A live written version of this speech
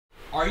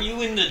Are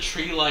you in the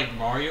tree like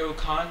Mario?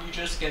 Can't you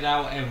just get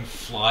out and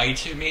fly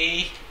to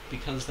me?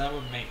 Because that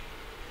would make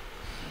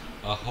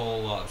a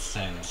whole lot of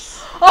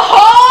sense. A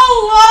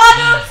whole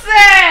lot of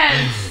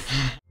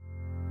sense!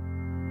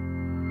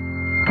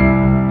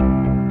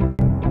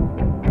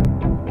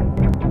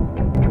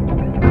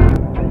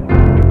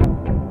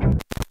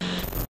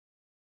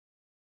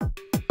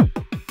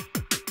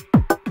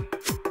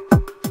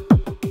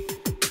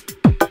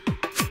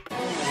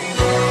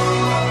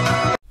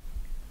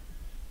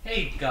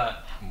 Hey, God,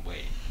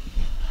 wait.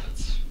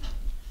 That's...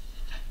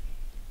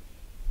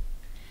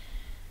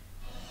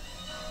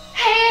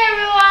 Hey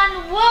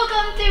everyone,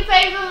 welcome to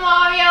Paper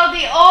Mario,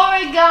 the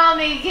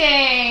Origami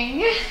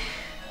King!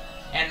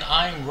 And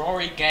I'm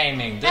Rory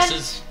Gaming. This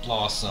is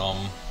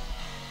Blossom.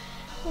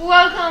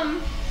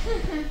 Welcome.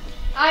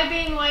 I've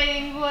been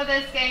waiting for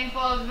this game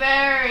for a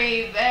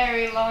very,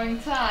 very long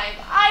time.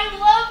 I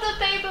love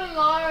the Paper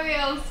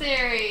Mario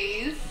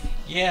series.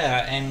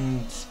 Yeah,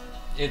 and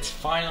it's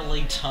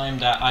finally time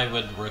that I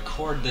would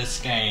record this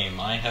game.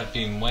 I have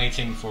been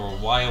waiting for a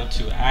while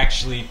to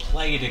actually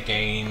play the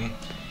game.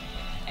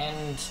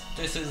 And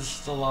this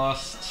is the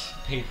last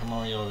Paper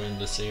Mario in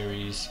the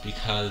series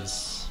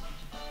because...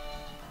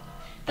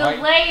 The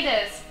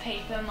latest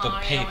Paper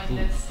Mario in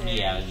this series.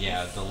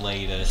 Yeah, the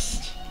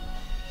latest.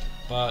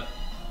 But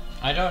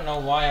I don't know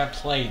why I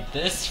played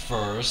this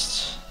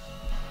first.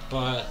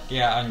 But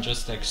yeah, I'm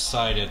just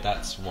excited,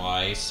 that's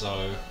why,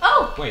 so...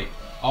 Oh! Wait,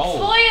 oh!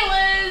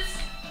 Spoilers!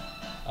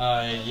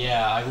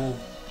 Yeah, I will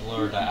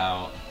blur that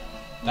out.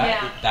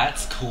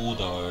 That's cool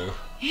though.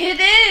 It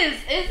is,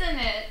 isn't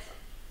it?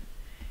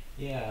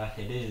 Yeah,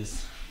 it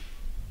is.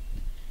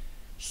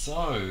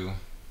 So,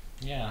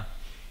 yeah.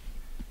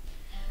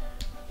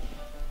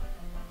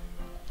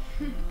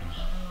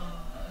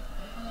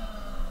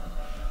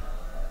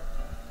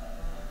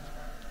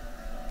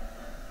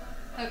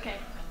 Okay.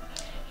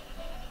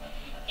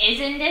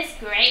 Isn't this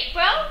great,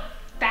 bro?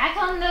 Back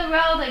on the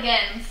road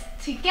again,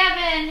 together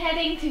and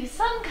heading to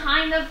some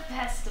kind of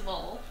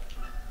festival.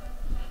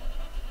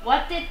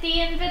 What did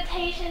the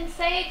invitation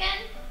say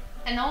again?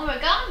 An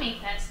origami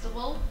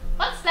festival?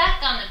 What's that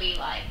gonna be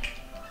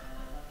like?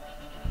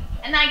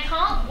 And I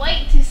can't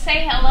wait to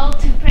say hello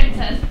to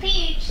Princess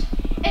Peach.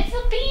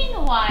 It's been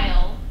a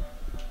while.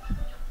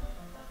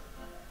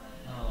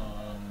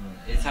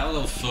 It's out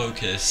of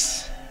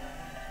focus.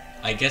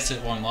 I guess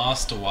it won't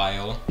last a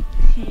while.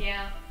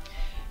 Yeah.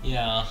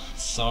 Yeah,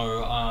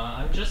 so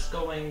I'm just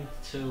going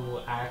to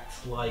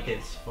act like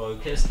it's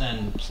focused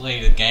and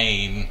play the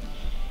game.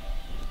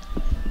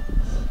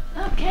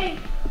 Okay.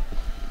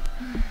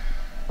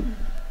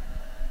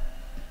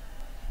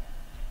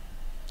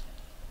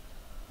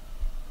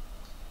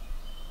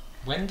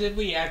 When did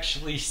we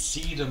actually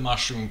see the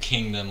Mushroom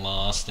Kingdom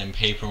last in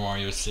Paper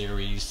Mario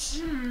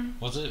series?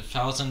 Was it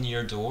Thousand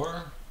Year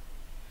Door?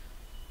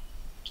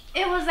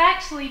 It was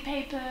actually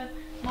Paper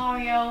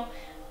Mario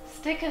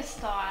Sticker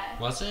Star.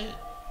 Was it?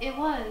 It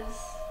was.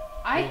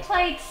 I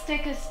played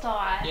Sticker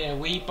Star. Yeah,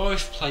 we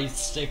both played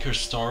Sticker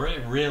Star.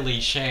 It really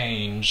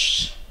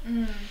changed.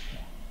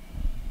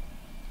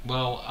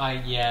 Well,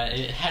 yeah,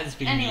 it has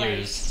been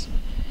years.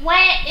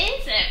 Where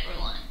is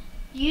everyone?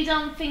 You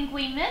don't think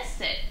we missed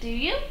it, do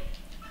you?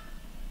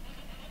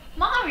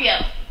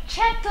 Mario,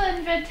 check the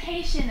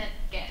invitation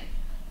again.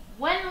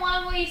 When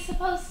were we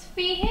supposed to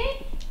be here?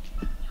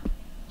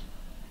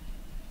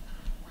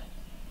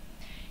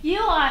 You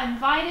are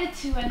invited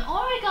to an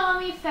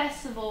origami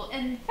festival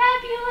in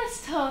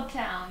fabulous Toad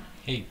Town.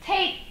 Hey.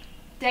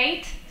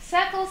 Date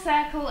Circle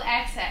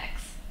XX.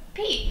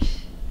 Peach.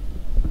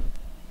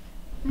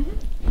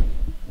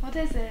 What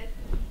is it?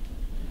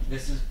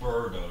 This is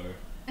Birdo.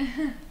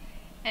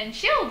 And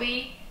she'll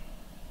be,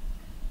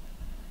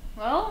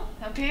 well,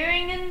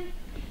 appearing in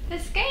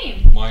this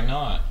game. Why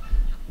not?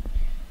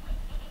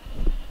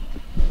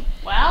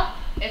 Well,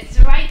 it's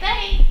the right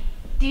day.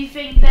 Do you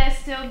think they're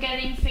still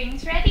getting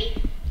things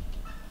ready?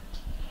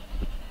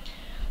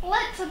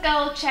 Let's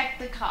go check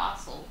the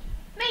castle.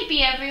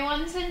 Maybe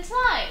everyone's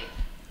inside.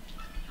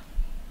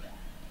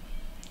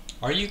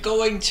 Are you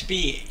going to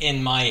be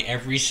in my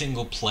every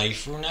single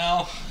playthrough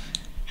now?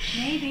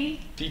 Maybe.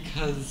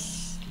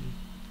 Because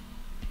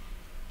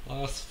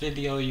last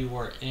video you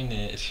were in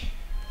it.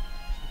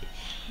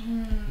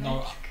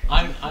 No,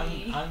 I'm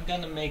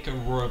gonna make a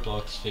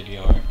Roblox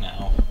video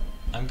now.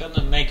 I'm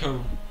gonna make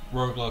a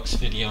Roblox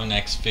video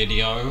next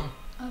video.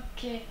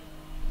 Okay.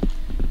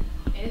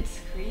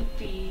 It's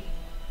creepy.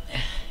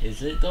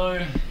 Is it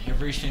though?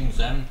 Everything's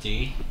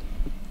empty.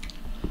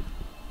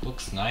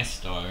 Looks nice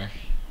though.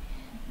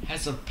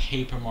 Has a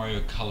Paper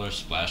Mario Color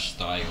Splash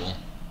style.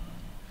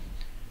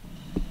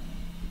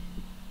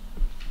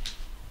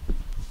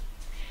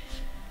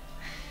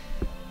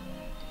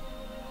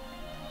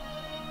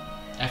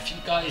 If you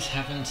guys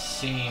haven't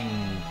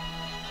seen...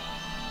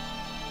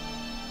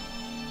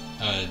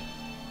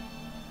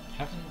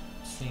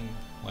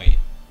 wait.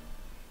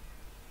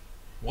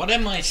 What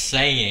am I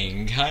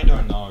saying? I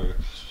don't know.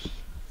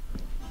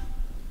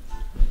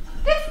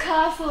 This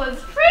castle is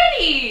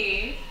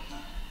pretty!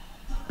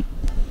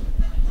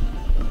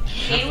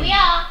 Here we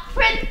are!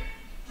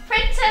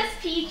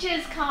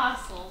 Peach's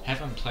castle.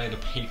 Haven't played a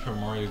Paper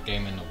Mario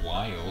game in a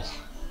while.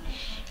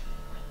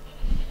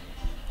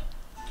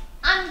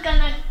 I'm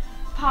gonna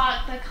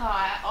park the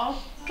car,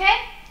 okay?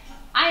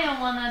 I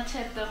don't wanna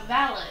tip the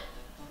valet.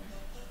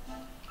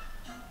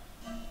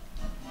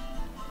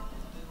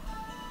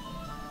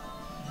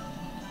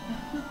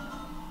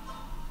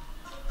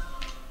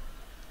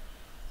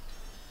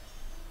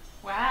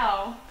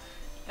 Wow,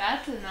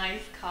 that's a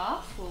nice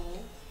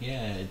castle.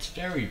 Yeah, it's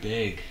very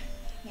big.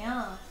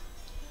 Yeah.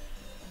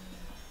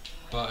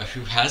 But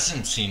who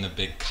hasn't seen a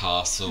big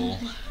castle?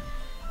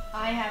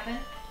 I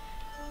haven't.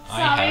 I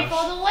Sorry have.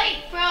 for the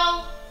wait,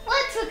 bro.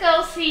 Let's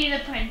go see the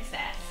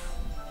princess.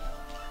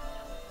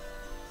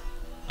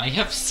 I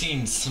have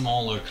seen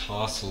smaller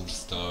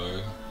castles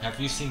though. Have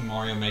you seen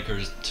Mario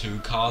Maker's 2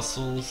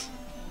 castles?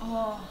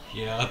 Oh,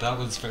 Yeah, that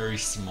was very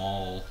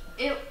small.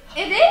 it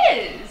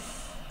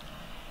is.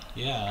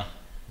 Yeah,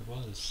 it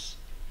was.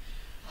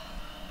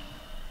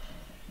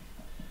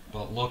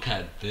 But look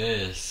at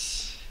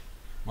this.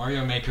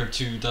 Mario Maker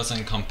 2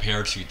 doesn't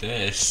compare to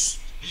this.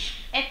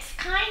 It's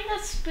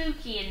kinda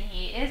spooky in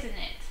here, isn't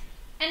it?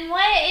 And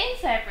where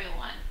is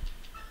everyone?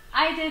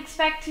 I'd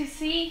expect to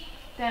see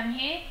them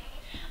here.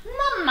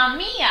 Mamma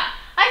mia!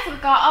 I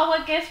forgot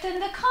our gift in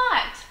the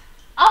cart.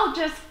 I'll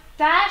just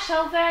dash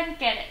over and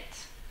get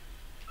it.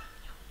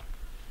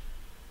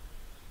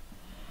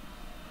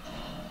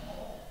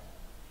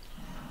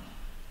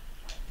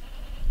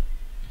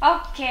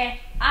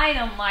 Okay, I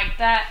don't like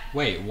that.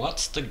 Wait,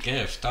 what's the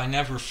gift? I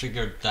never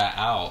figured that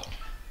out.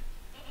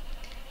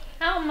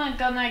 How am I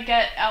gonna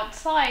get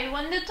outside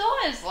when the door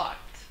is locked?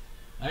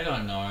 I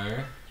don't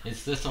know.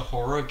 Is this a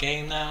horror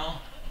game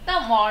now?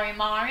 Don't worry,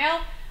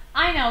 Mario.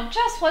 I know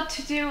just what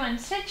to do in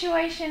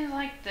situations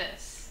like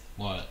this.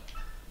 What?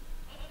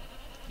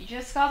 You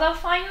just gotta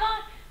find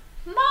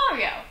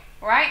Mario,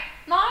 right,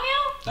 Mario?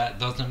 That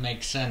doesn't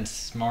make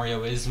sense.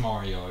 Mario is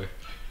Mario.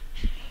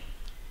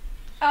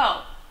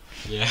 Oh,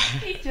 Yeah.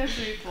 he just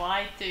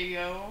replied to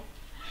you.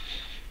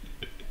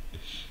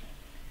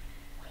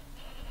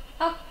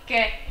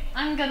 Okay,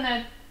 I'm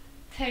gonna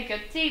take a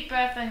deep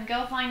breath and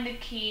go find the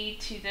key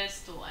to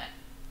this door.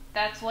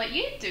 That's what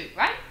you do,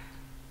 right?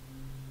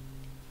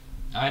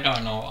 I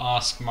don't know.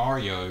 Ask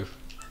Mario.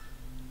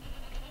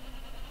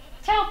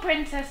 Tell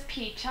Princess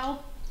Peach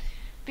I'll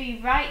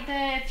be right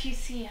there if you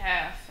see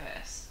her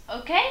first,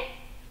 okay?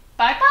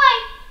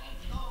 Bye-bye!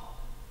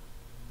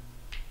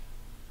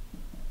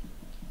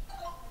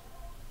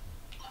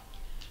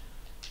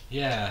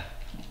 Yeah.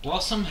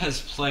 Blossom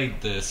has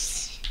played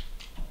this,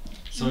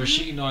 so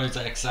she knows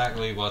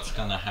exactly what's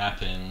gonna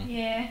happen.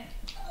 Yeah.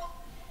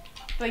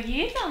 But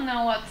you don't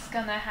know what's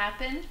gonna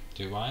happen.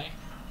 Do I?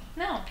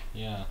 No.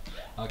 Yeah.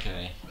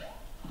 Okay.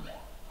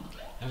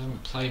 I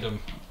haven't played a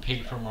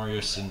Paper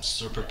Mario since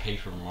Super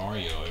Paper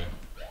Mario,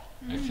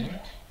 I think.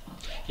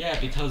 Yeah,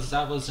 because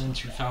that was in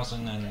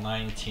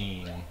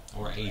 2019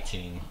 or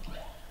 18.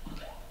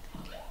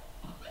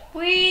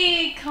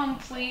 We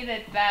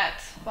completed that,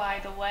 by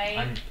the way.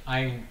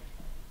 I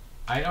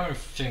don't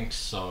think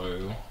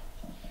so.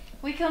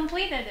 We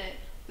completed it.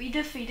 We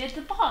defeated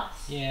the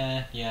boss.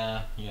 Yeah,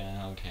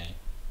 okay.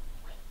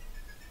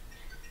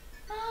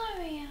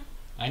 Mario.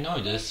 I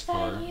know this Is that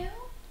part. you?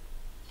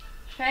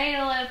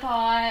 Trailer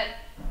part.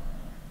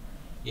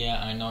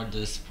 Yeah, I know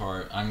this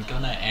part. I'm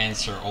gonna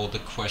answer all the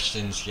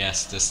questions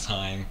yes this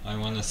time. I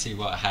wanna see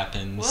what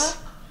happens. What?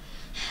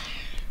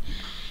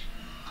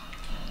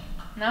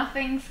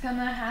 Nothing's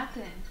gonna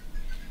happen.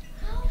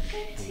 How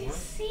good to What?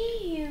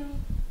 see you.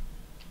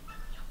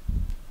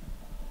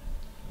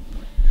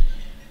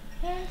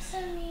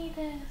 Answer me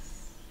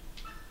this.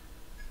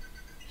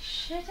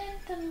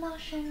 Shouldn't the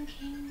Mushroom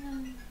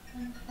Kingdom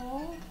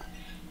unfold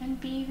and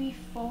be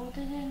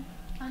refolded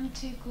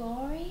unto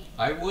glory?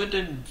 I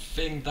wouldn't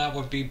think that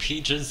would be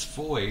Peach's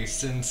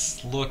voice and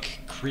look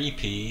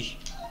creepy.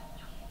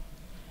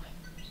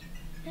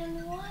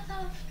 And what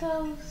of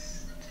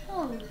those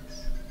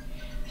toads?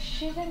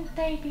 Shouldn't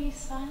they be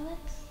silent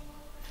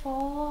for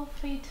all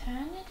of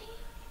eternity?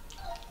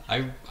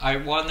 I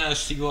wanna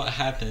see what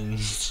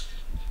happens.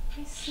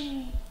 I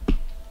see.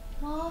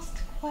 Last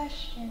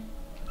question.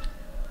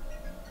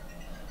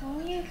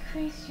 Will you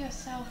increase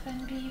yourself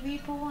and be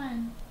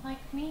reborn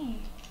like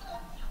me?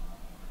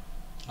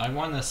 I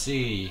wanna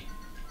see.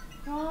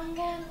 Wrong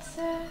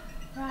answer,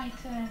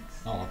 right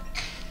answer. Oh.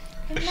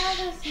 It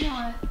matters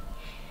not.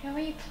 Your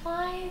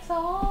replies are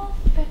all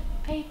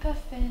paper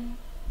thin.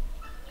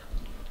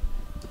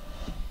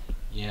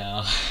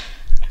 Yeah.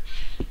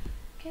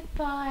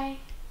 Goodbye.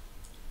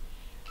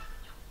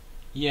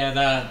 Yeah,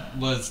 that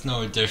was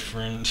no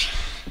different.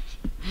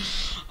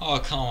 Oh,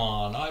 come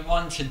on. I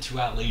wanted to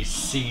at least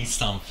see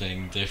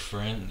something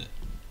different.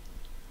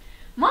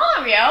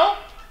 Mario?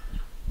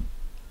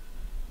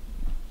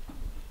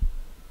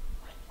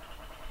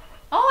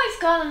 Always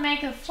gotta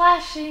make a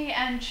flashy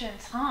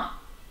entrance, huh?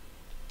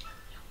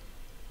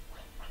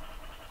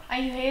 Are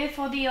you here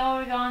for the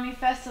Origami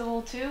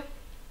Festival too?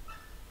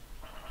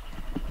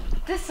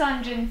 This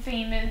dungeon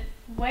themed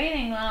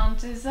waiting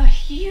lounge is a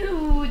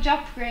huge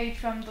upgrade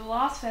from the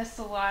last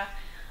festival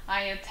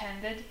I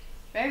attended.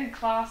 Very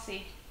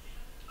classy.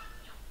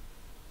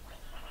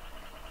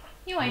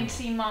 You ain't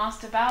seen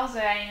Master Bowser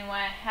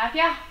anywhere, have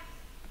ya?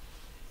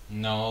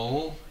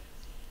 No.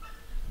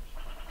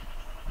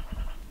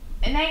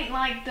 It ain't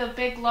like the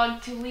big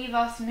lug to leave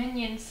us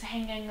minions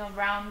hanging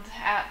around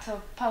at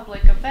a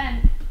public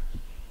event.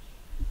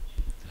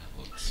 That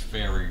looks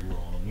very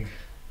wrong.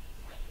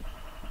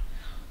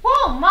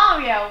 Whoa,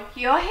 Mario,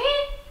 you're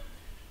here?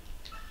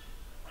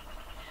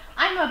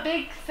 I'm a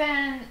big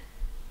fan.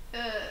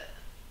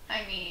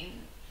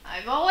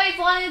 I've always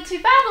wanted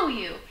to battle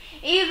you.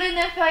 Even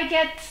if I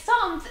get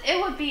stumped, it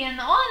would be an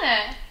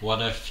honor.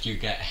 What if you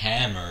get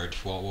hammered?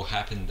 What will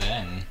happen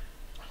then?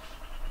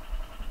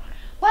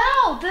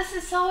 Wow, this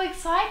is so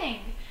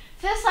exciting.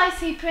 First I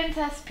see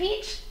Princess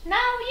Peach,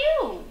 now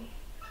you.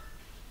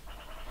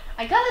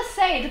 I gotta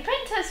say, the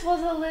princess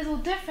was a little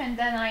different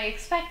than I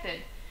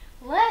expected.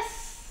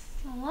 Less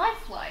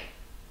lifelike.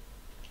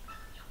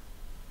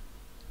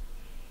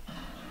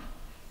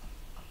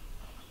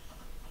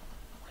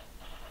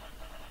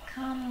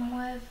 Come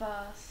with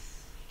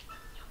us.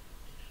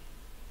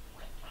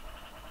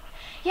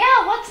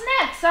 Yeah, what's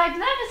next? I've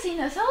never seen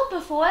a toad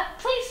before.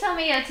 Please tell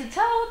me it's a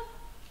toad.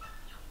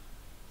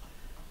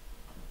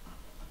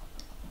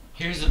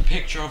 Here's a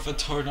picture of a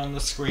toad on the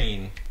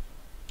screen.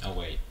 Oh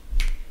wait.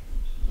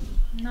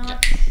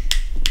 Not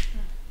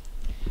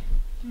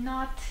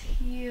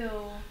you.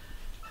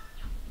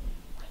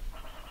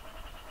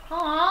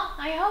 Aw,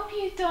 I hope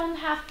you don't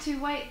have to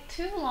wait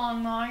too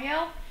long,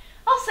 Mario.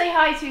 I'll say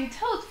hi to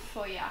Toad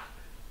for ya.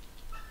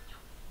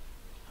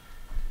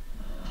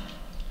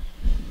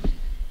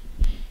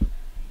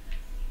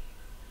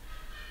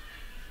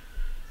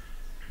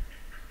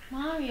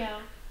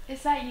 Mario,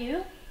 is that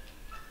you?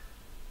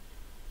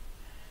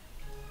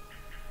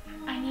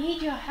 I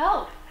need your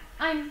help.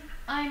 I'm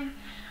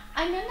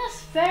in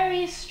this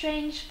very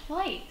strange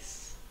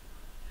place.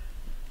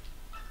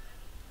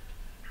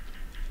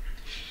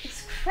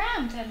 It's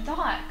cramped and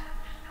dark,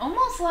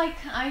 almost like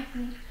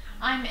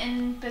I'm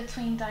in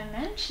between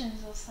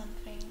dimensions or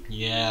something.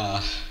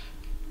 Yeah.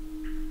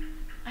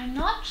 I'm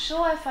not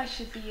sure if I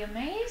should be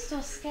amazed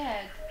or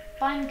scared,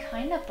 but I'm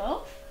kinda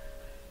both.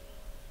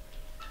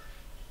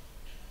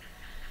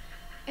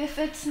 If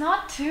it's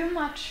not too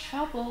much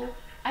trouble,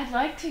 I'd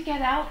like to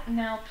get out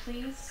now,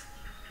 please.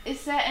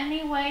 Is there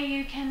any way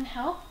you can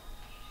help?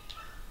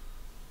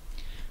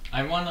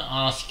 I want to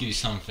ask you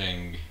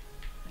something.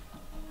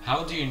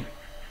 How do you...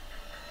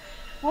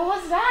 What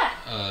was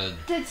that?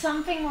 Did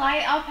something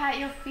light up at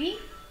your feet?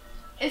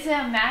 Is it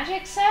a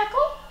magic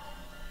circle?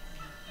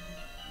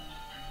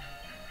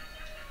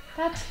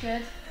 That's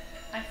good,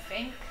 I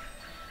think.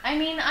 I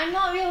mean, I'm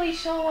not really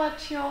sure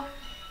what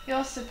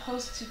you're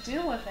supposed to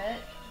do with it.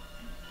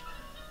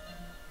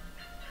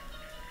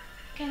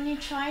 Can you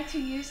try to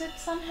use it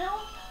somehow?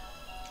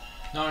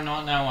 No,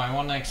 not now. I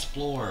want to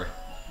explore.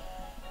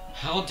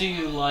 How do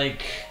you,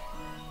 like,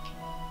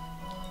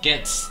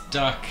 get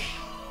stuck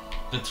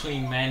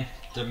between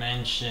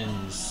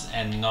dimensions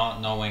and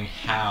not knowing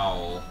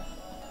how?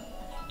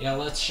 Yeah,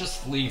 let's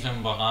just leave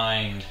him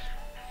behind.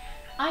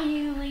 Are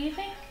you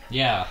leaving?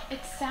 Yeah.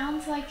 It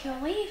sounds like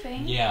you're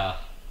leaving. Yeah.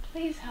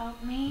 Please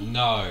help me.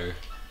 No.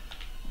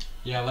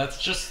 Yeah, let's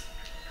just...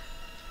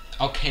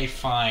 Okay,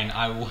 fine.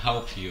 I will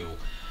help you.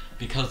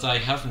 Because I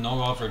have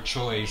no other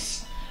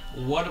choice.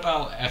 What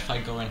about if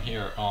I go in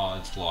here? Oh,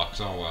 it's locked.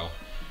 Oh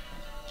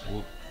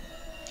well.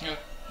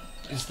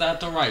 Is that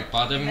the right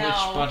button? No.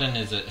 Which button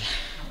is it?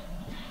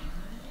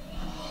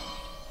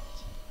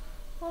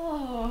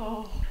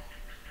 Oh.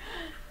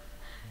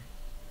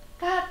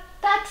 That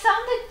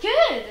sounded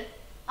good.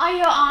 Are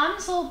your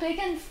arms all big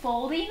and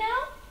foldy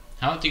now?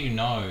 How do you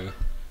know?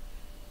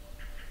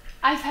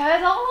 I've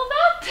heard all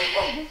about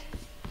it.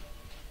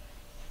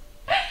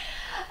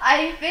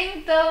 I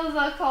think those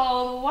are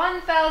called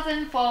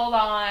 1,000 fold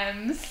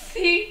arms.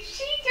 See,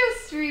 she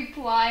just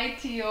replied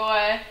to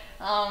your,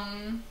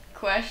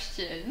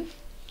 question.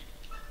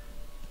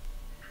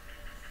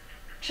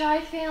 Try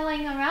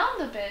feeling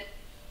around a bit.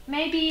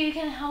 Maybe you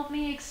can help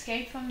me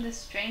escape from this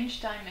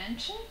strange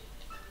dimension?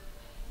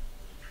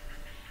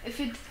 If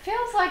it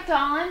feels like the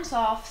arms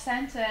are off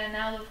center and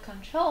out of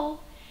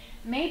control,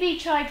 maybe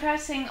try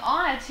pressing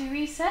R to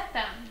reset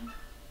them.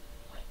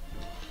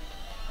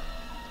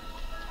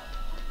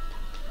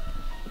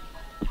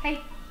 Hey,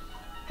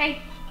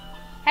 hey,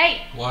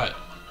 hey! What?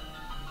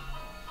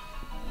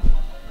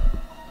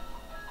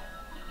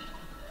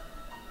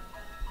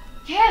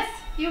 Yes,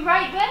 you're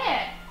right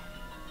there!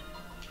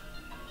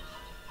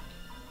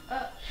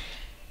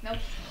 Nope.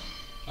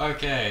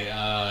 Okay,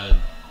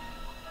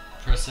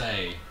 press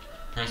A.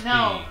 Press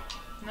No.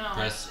 B. No.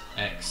 Press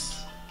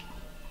X.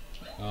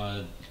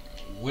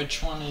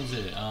 Which one is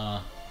it?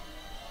 Oh.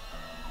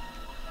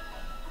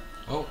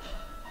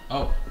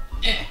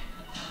 Eh.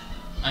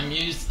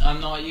 I'm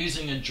not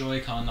using a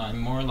Joy-Con, I'm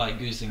more like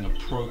using a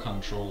Pro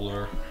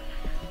Controller.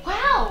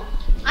 Wow!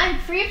 I'm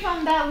free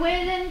from that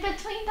weird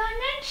in-between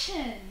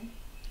dimension!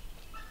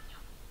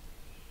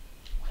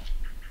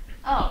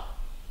 Oh.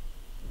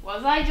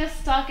 Was I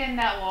just stuck in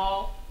that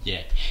wall?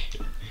 Yeah.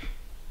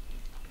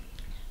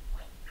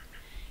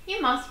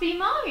 You must be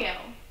Mario.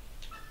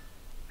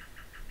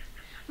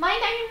 My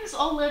name's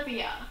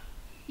Olivia.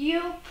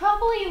 You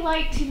probably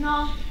like to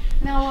know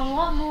a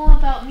lot more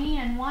about me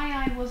and why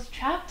I was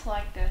trapped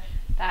like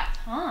that,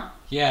 huh?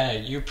 Yeah,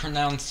 you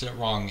pronounced it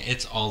wrong.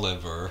 It's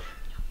Oliver.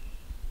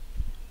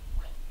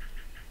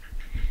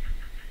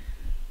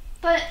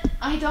 But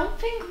I don't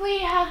think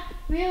we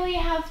really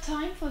have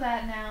time for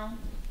that now.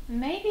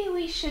 Maybe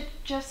we should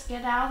just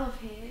get out of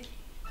here.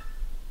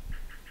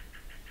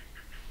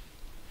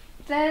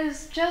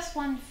 There's just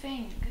one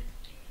thing.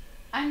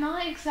 I'm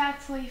not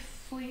exactly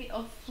fleet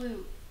of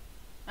flute.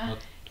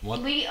 What?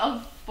 Fleet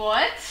of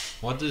what?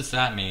 What does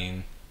that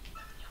mean?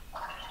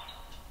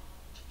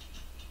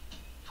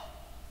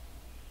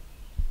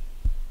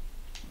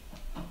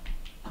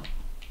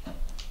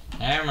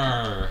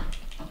 Hammer!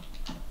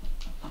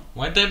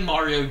 When did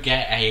Mario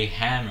get a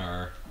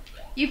hammer?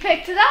 You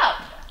picked it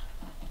up!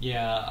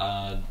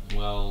 Yeah,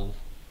 well...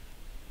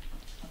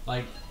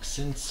 Like,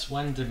 since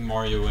when did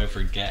Mario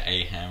ever get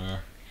a hammer?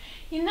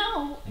 You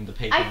know, In the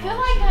Paper I feel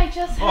Mario like I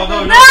just Oh had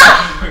no, a-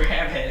 no!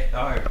 Grab it,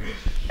 no.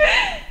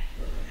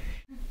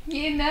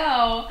 You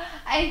know,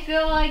 I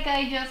feel like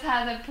I just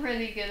had a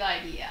pretty good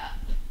idea.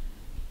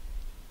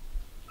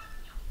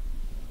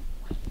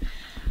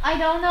 I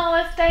don't know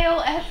if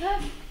they'll ever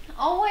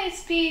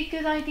always be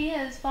good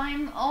ideas, but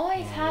I'm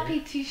always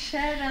happy to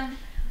share them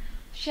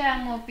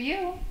with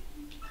you.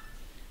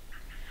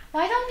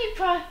 Why don't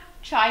you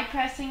try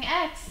pressing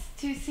X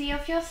to see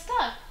if you're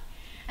stuck?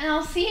 And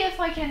I'll see if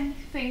I can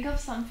think of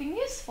something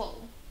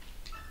useful.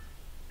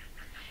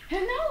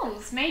 Who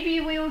knows? Maybe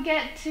we'll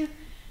get to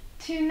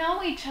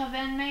know each other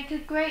and make a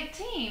great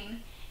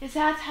team. Is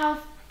that how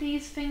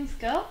these things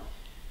go?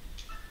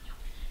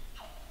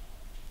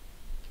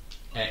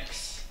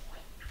 X.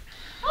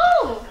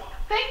 Oh!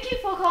 Thank you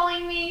for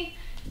calling me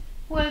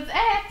with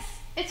X.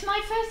 It's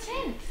my first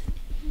hint.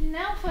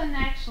 Now for an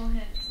actual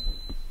hint.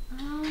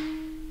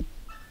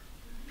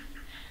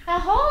 A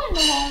hole in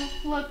the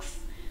wall looks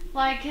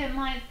like it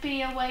might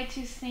be a way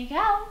to sneak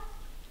out.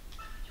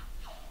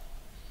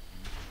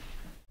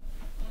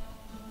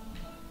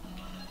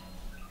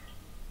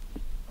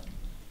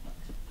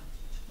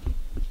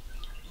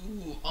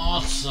 Ooh,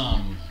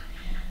 awesome!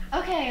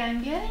 Okay,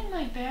 I'm getting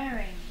my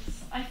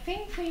bearings. I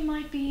think we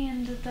might be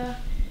in the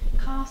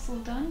castle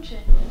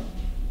dungeon.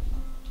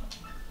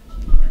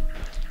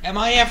 Am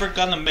I ever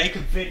gonna make a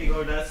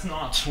video that's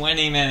not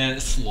 20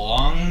 minutes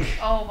long?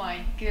 Oh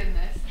my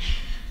goodness.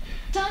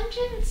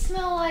 Dungeons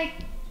smell like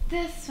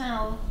this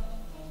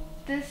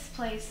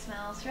place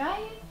smells,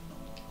 right?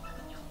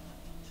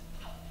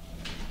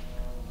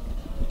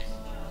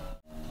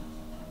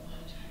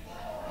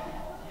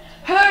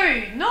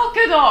 Hey, knock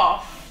it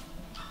off!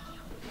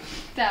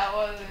 That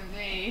wasn't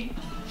me.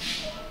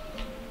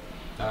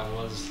 That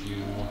was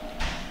you.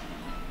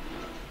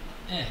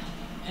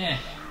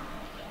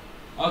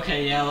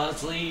 Okay, yeah,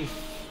 let's leave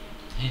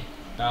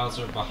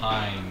Bowser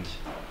behind.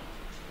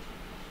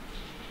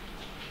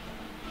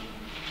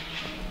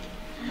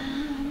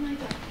 Oh my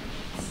god.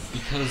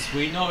 Because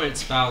we know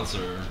it's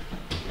Bowser.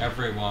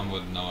 Everyone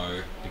would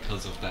know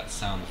because of that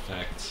sound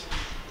effect.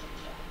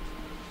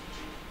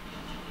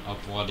 Of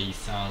what he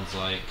sounds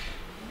like.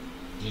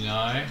 You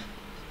know?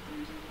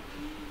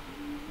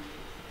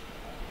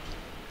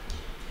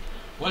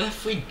 What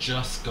if we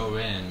just go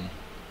in?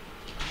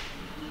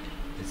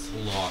 It's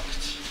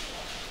locked.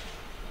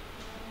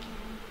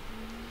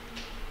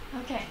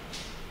 Okay.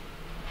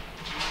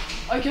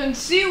 I can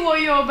see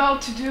what you're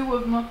about to do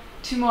with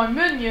my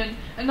minion,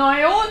 and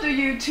I order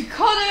you to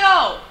cut it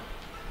out!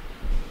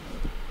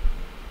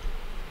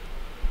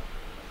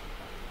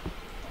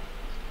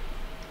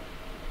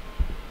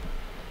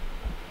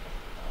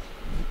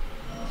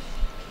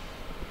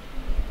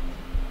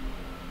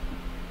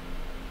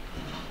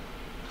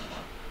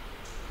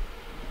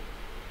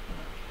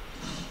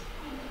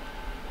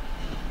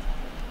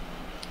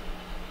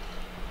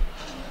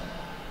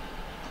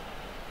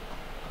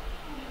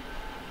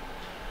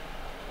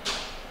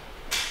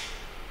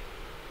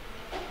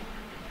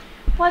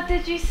 What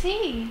did you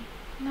see?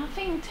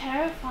 Nothing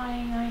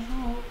terrifying, I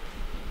hope.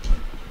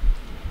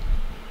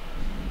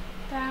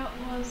 That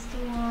was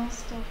the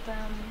last of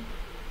them.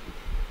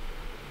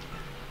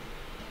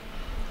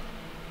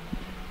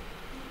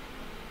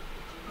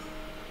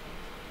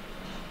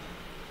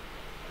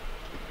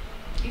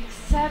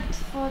 Except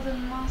for the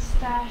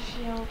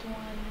mustachioed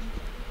one.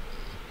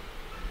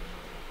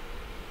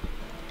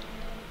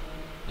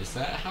 Is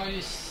that how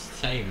you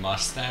say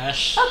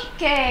mustache?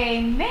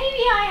 Okay,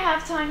 maybe I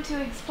have time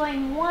to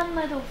explain one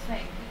little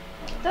thing.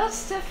 Those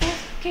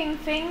stiff-looking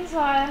things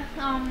are,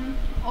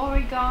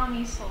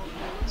 origami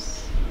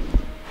soldiers.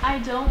 I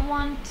don't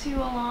want to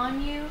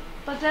alarm you,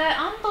 but they're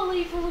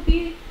unbelievably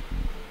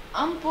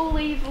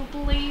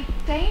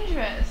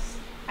dangerous.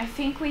 I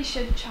think we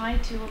should try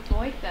to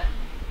avoid them.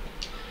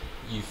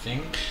 You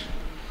think?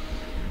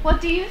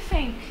 What do you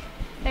think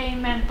they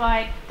meant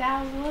by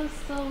that was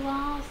the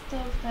last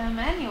of them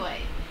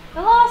anyway?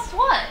 The last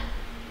what?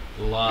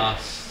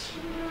 Last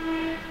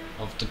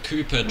of the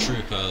Koopa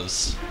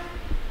Troopers.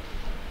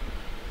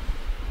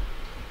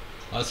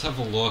 Let's have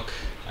a look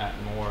at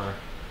more.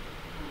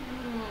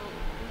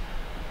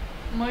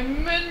 My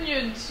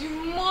minions, you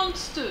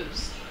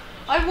monsters!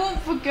 I won't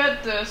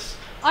forget this.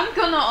 I'm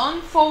gonna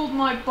unfold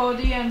my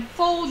body and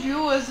fold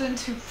yours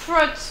into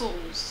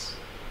pretzels.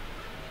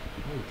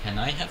 Oh, can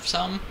I have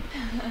some?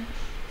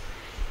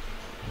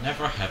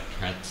 Never had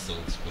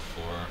pretzels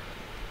before.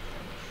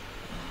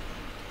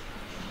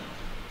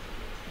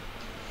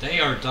 They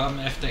are dumb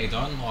if they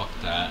don't unlock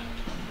that.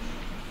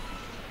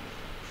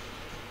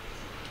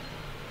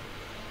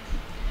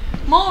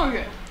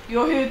 Mario,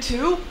 you're here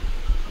too?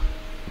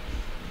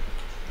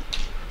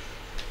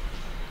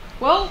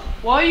 Well,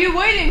 what are you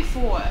waiting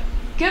for?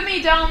 Get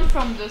me down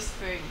from this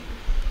thing.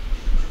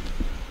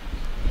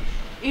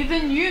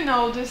 Even you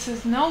know this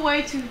is no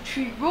way to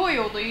treat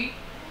royalty.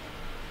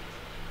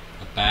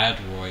 A bad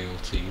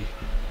royalty.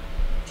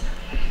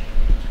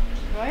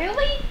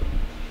 Royally?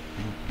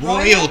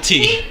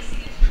 Royalty!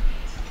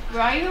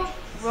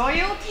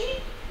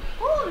 Royalty?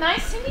 Oh,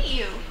 nice to meet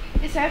you.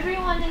 Is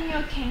everyone in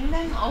your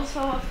kingdom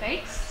also a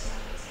face?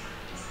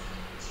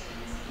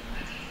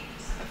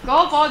 I've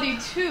got a body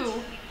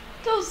too.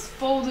 Those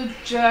folded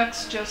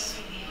jerks just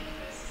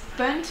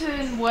bent it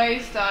in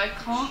ways that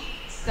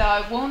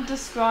I won't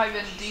describe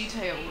in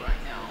detail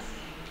right now.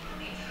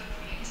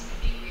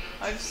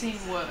 I've seen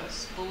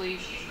worse,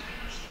 believe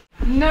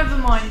me. Never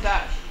mind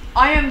that.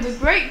 I am the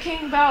great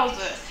King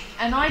Bowser,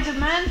 and I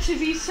demand to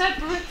be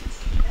separate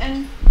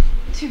and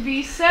to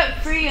be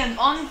set free and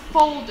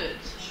unfolded.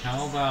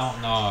 How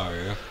about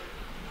no?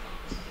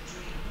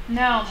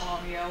 Now,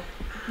 Mario,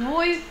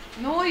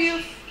 ignore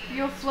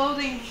your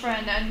floating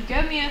friend and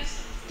get me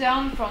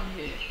down from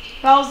here.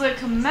 Bowser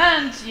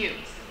commands you.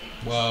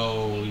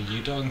 Well,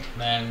 you don't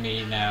command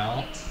me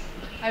now.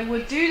 I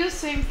would do the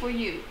same for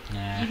you.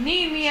 Nah. You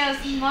need me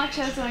as much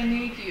as I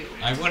need you.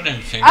 I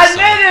wouldn't think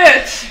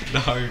Admit so. it!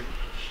 No.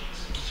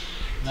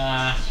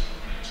 Nah.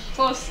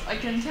 Plus, I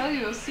can tell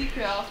you a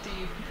secret after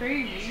you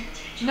free me.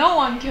 No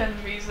one can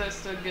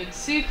resist a good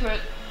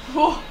secret.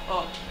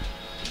 Oh.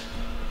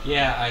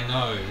 Yeah, I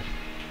know.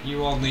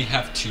 You only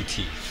have 2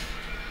 teeth.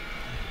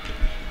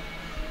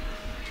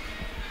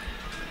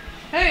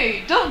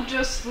 Hey, don't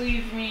just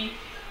leave me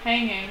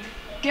hanging.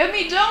 Get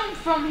me down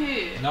from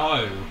here.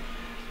 No.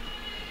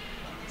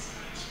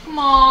 Come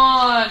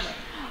on.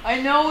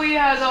 I know we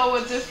had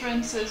our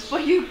differences,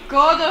 but you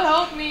gotta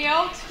help me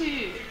out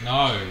here.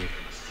 No.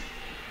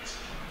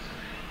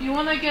 You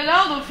wanna get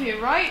out of here,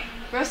 right?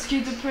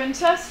 Rescue the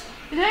princess?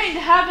 It ain't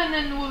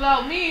happening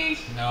without me.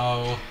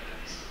 No.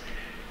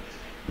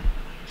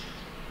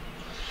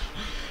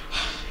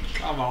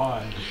 Come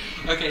on.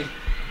 Okay,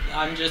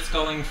 I'm just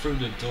going through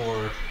the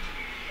door.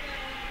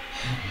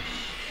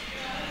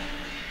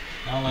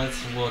 Now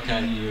let's look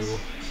at you.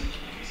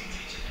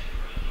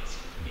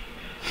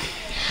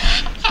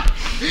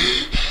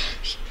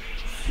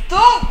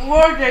 Stop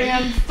working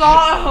and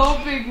start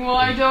hoping,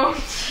 why don't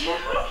you?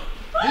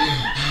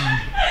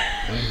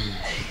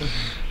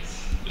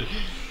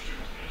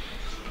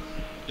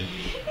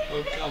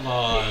 Oh, come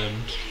on.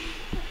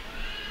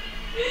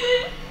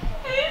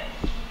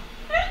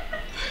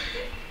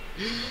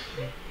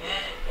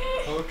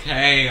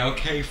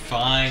 Okay,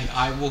 fine.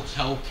 I will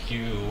help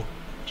you.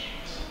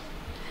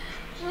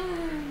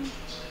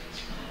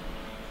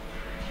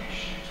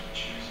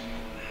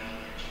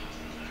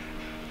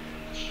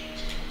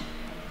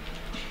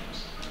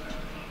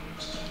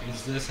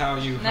 Is this how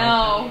you help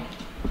No. him?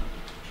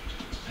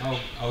 Oh,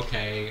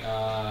 okay,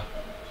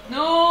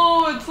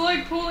 No, it's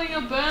like pulling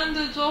a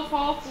bandage off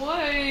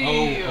halfway.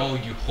 Oh,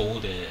 you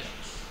hold it.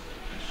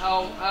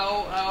 Ow,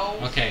 ow, ow.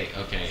 Okay.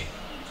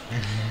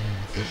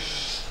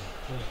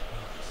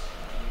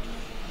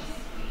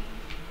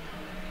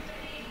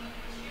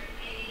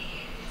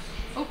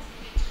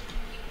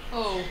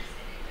 Oh,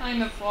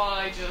 kind of thought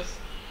I just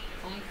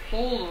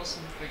unfold or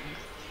something.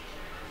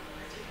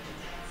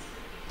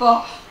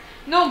 Bah,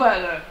 no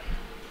better.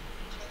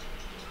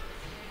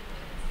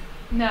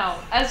 Now,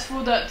 as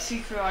for that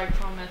secret I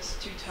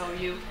promised to tell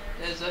you,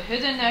 there's a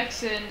hidden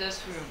exit in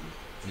this room.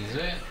 Is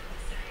it?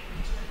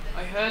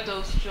 I heard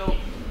those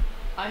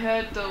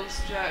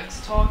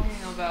jacks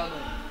talking about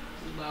it.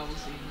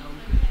 Lousy, no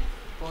good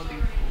body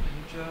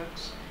folding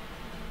jerks.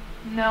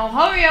 Now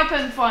hurry up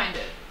and find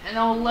it, and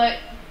I'll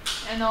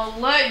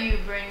let you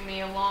bring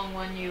me along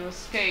when you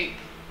escape.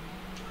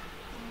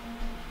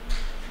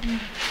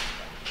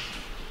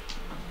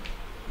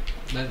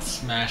 Let's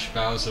smash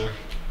Bowser.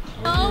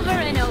 Over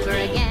and over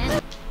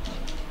again.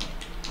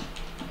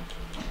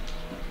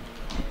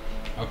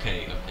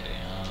 Okay.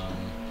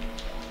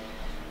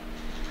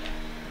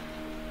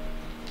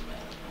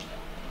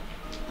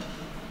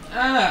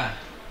 Ah!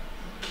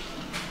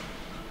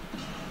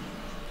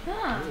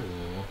 Huh.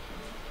 Ooh.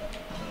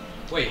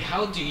 Wait,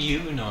 how do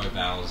you know,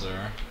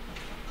 Bowser?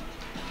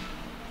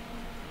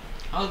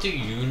 How do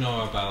you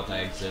know about the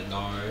exit?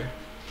 No.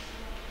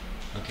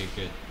 Okay,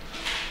 good.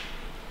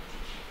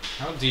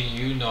 How do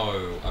you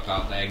know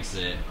about the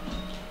exit?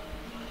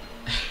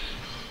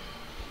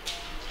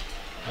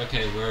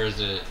 Okay, where is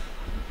it?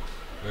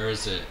 Where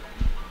is it?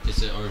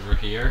 Is it over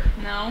here?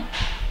 No.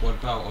 What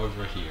about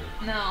over here?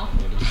 No.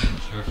 What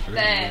about over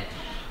There. here?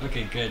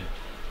 Okay, good.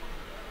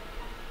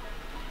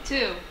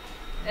 2.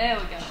 There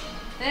we go.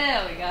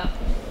 There we go.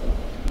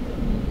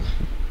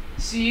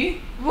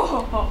 See?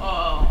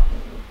 Whoa.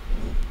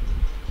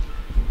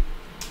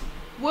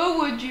 Where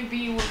would you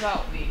be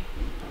without me?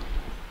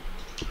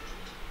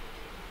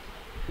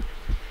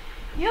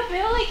 You're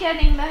really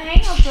getting the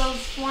hang of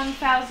those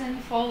 1,000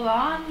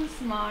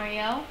 full-ons,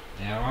 Mario.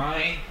 Am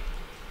I?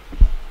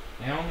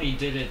 I only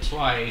did it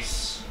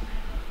twice.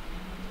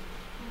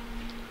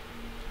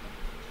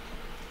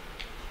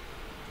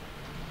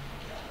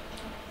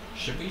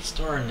 Should we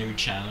start a new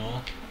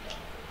channel?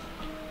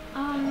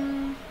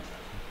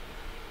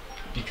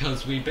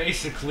 Because we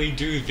basically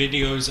do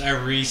videos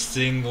every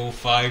single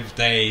 5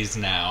 days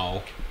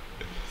now.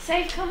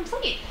 Save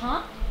complete,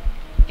 huh?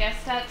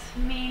 Guess that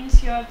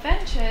means your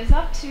adventures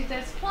up to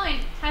this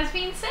point has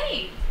been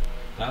saved.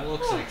 That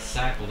looks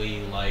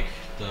exactly like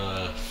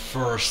the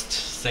first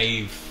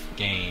save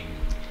game.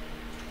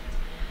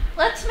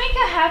 Let's make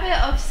a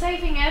habit of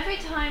saving every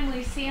time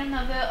we see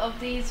another of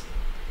these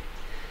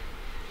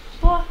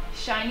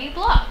shiny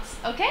blocks,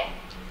 okay?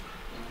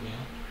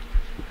 Yeah.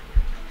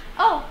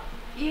 Oh,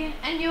 yeah,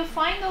 and you'll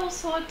find all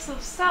sorts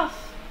of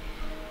stuff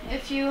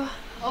if you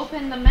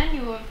open the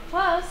menu of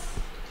Plus.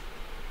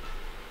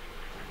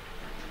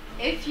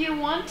 If you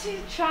want to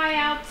try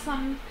out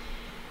some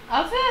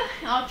other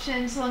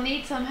options or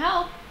need some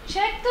help,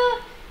 check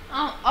the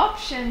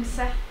options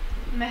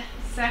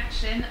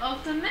section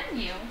of the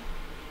menu.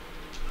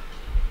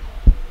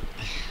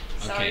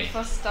 Sorry Okay.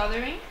 for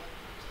stuttering.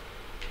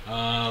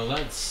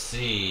 Let's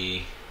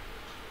see.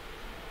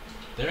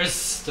 There's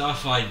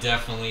stuff I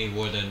definitely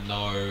wouldn't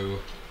know.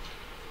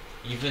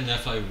 Even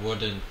if I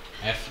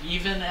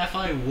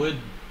would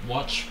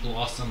watch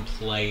Blossom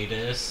play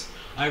this,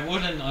 I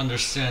wouldn't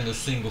understand a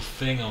single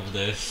thing of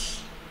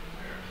this.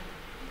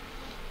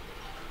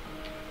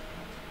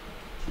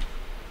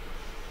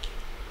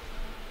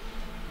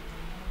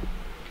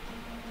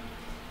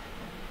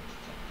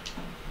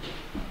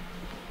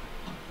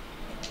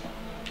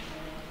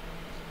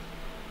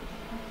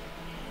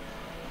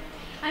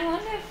 I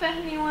wonder if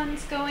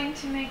anyone's going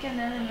to make an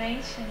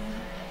animation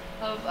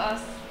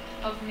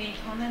of me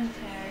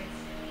commentary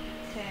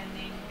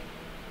standing.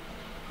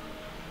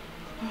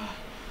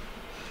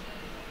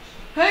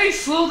 Hey,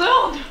 slow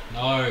down!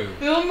 No.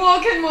 I'm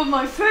walking with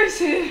my face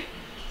here.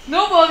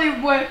 Nobody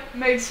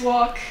makes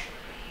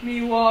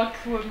me walk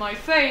with my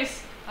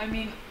face. I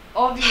mean,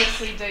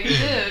 obviously they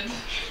did.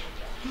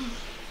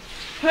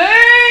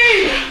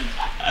 Hey!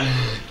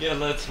 Yeah,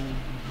 let's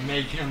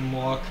make him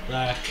walk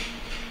back.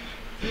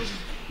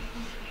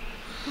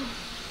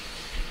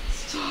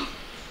 Stop.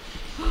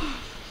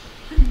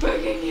 I'm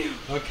begging you.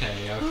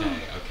 Okay.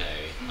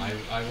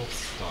 I will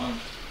stop.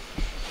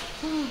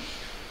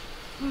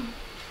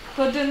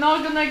 But they're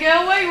not gonna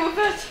get away with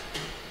it.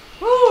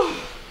 Ooh.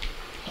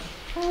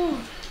 Oh,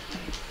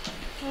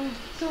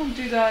 don't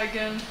do that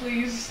again,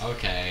 please.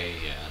 Okay,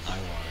 yeah, I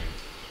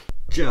won't.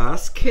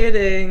 Just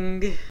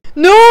kidding.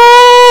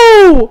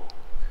 No!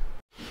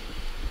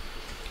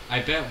 I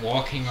bet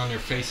walking on your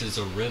face is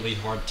a really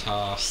hard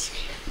task.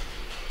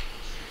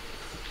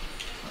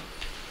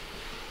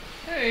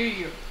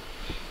 Hey.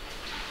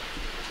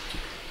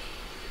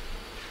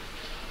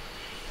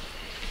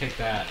 Take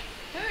that.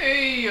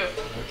 Hey.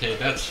 Okay,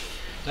 that's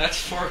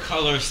 4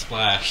 color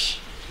splash.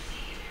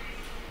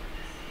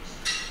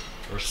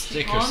 Or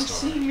sticker Can't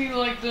star. see me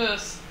like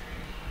this.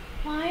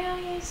 Why are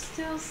you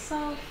still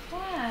so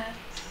flat?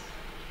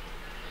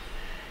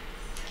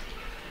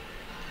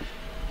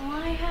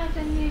 Why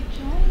haven't you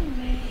joined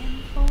me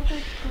in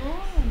folded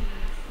glory?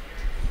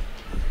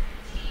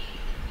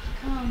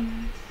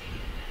 Come,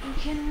 we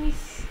can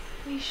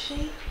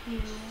reshape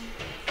you.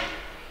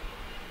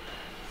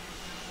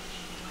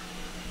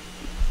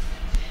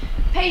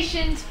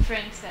 Patience,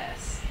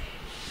 princess.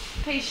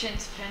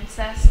 Patience,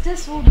 princess.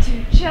 This will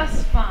do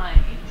just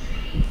fine.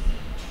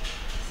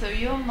 So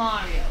you're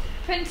Mario,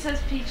 Princess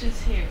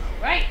Peach's hero,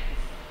 right?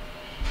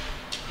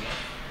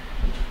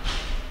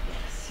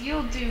 Yes,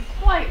 you'll do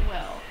quite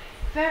well.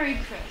 Very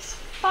crisp,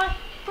 but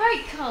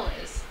bright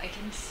colors. I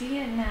can see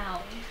it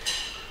now.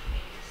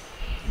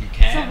 You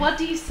can? So what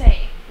do you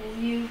say?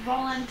 Will you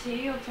volunteer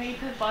your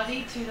paper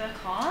body to the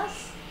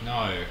cause?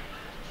 No.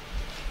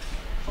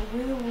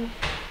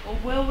 Or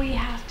will we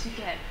have to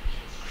get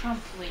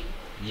crumply?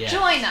 Yes.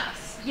 Join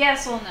us,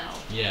 yes or no?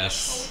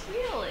 Yes. Oh,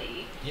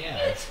 really? You Yeah.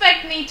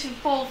 expect me to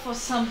fall for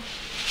such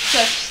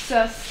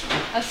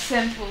a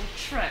simple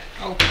trick?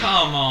 Oh,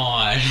 come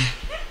on.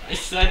 I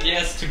said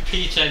yes to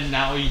Peach and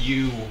now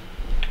you.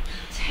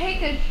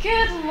 Take a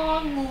good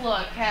long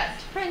look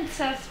at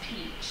Princess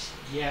Peach.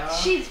 Yeah?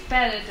 She's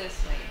better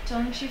this way,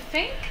 don't you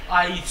think?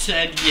 I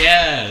said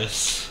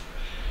yes.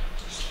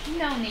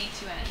 No need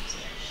to answer.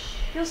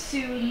 You'll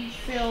soon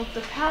feel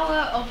the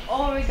power of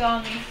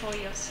origami for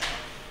yourself.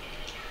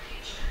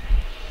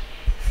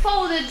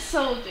 Folded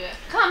soldier,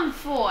 come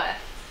forth.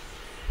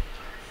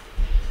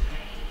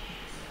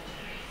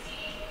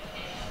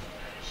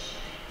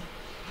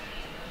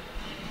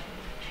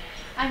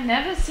 I've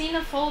never seen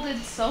a folded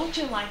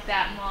soldier like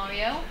that,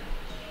 Mario.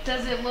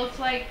 Does it look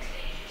like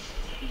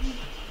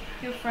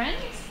your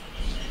friends?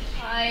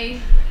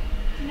 I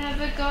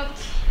never got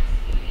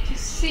to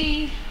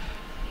see.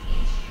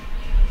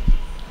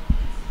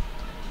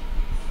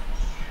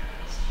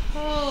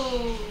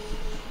 Oh.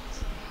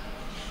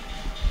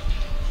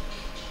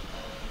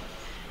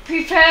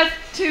 Prepare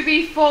to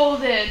be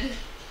folded.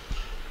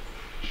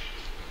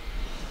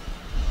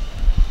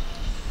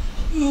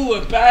 Ooh,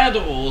 a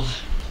battle!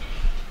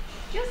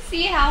 You'll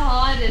see how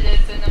hard it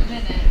is in a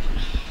minute.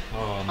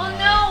 Oh Oh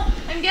no!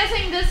 I'm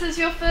guessing this is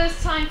your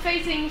first time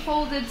facing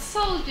folded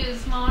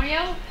soldiers,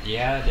 Mario.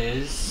 Yeah, it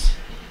is.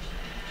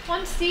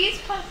 Once these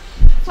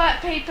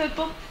flat paper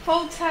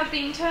folds have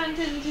been turned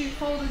into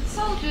folded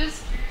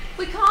soldiers,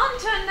 we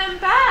can't turn them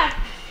back.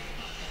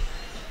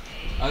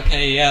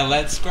 Okay, yeah,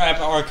 let's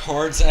grab our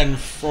cards and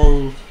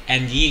throw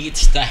and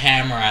yeet the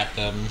hammer at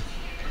them.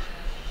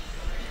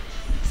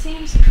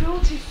 Seems cruel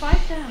to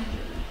fight them,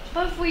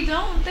 but if we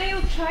don't,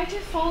 they'll try to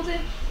fold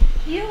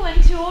you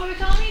into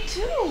origami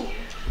too.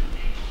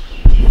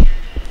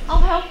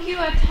 I'd help you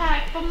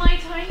attack, but my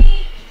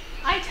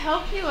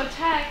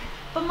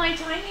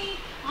tiny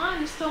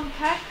arms don't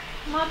pack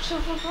much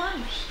of a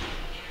punch.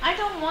 I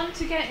don't want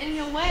to get in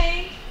your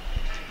way.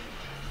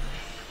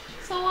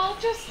 So I'll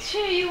just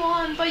cheer you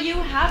on, but you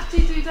have to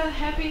do the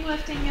heavy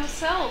lifting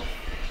yourself.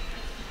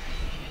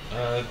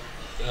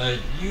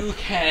 You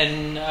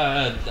can,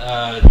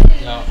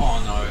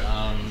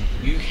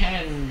 you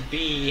can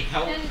be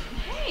help. And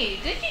hey,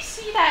 did you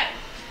see that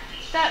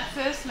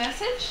first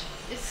message?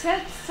 It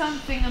said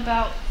something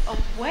about a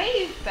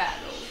wave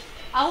battle.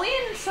 Are we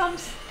in some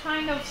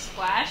kind of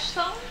splash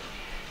zone?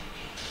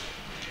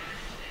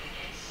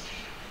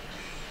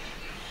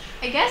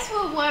 I guess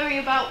we'll worry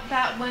about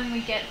that when we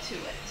get to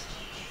it.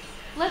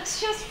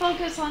 Let's just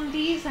focus on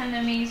these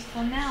enemies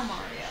for now,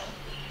 Mario.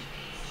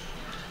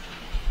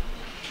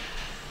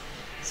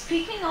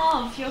 Speaking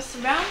of, you're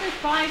surrounded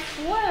by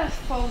 4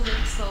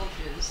 folded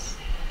soldiers.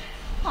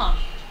 Huh.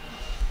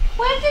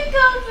 Where did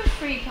Go for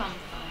Free come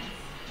from?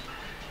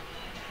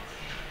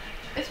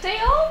 If they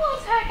all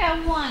attack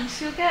at once,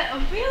 you'll get a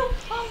real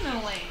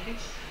pummeling.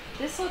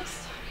 This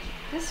looks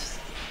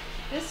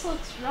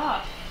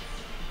rough.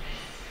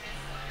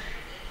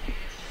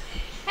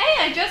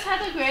 Hey, I just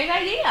had a great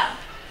idea.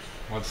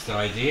 What's the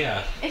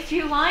idea? If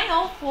you line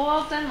all 4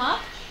 of them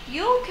up,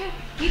 you could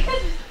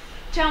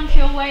jump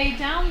your way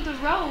down the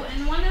row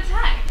in one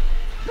attack.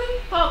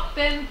 Boom, bop,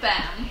 bim,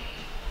 bam.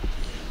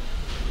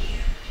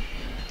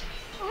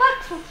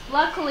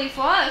 Luckily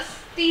for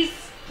us, these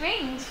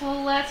rings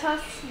will let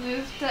us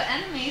move the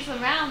enemies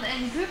around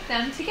and group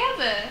them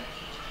together.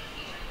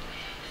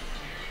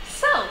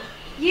 So,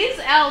 use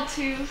L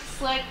to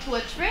select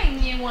which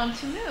ring you want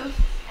to move,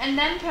 and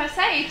then press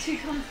A to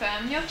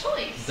confirm your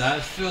choice.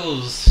 That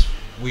feels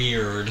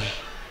weird.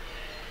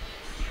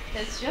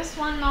 There's just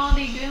one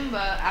naughty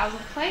Goomba out of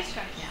place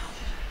right now.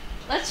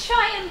 Let's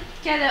try and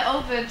get it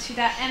over to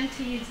that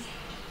empty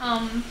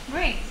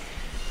ring.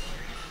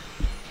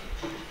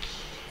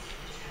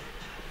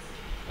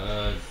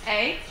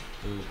 A?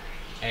 Ooh,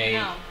 A.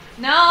 No.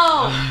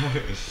 No!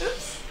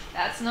 Oops.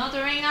 That's not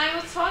the ring I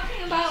was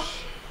talking about.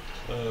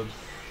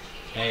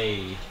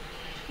 A.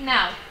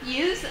 Now,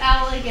 use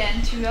L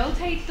again to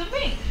rotate the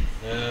ring.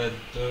 The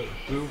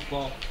boop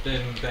bop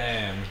bim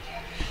bam.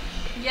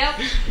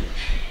 Yep.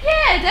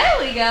 Yeah, there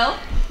we go.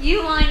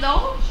 You lined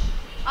up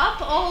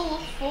all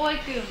 4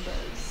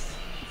 Goombas.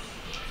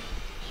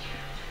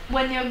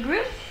 When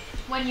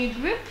you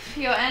group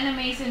your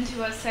enemies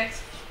into a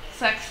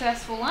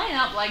successful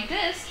lineup like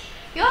this,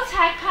 your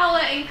attack power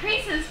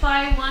increases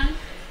by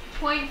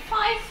 1.5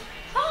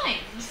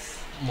 times.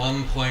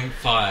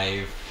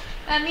 1.5.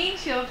 That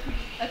means your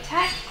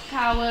attack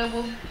power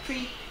will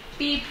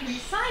be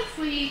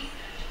precisely.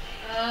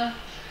 Oh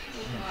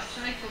gosh,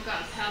 I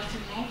forgot how to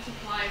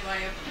multiply by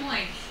a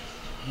point.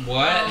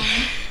 What?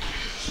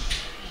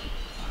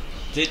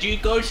 Did you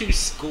go to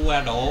school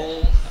at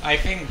all? I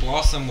think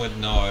Blossom would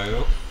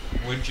know.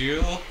 Would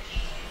you?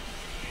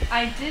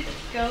 I did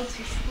go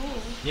to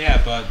school.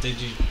 Yeah, but did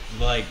you,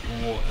 like,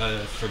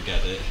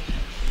 forget it?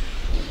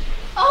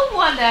 Oh,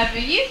 whatever.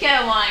 You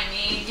get what I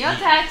mean. Your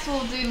attacks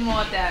will do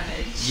more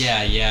damage.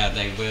 Yeah,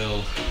 they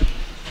will.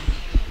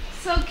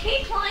 So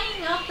keep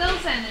lining up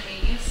those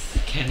enemies.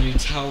 Can you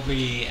tell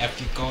me if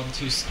you've gone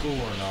to school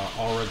or not?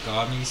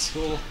 Origami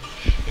school?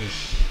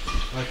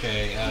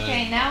 Okay,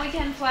 Okay, now we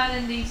can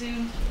flatten these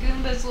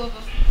Goombas with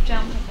a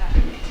jump attack.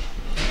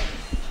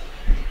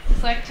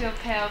 Select your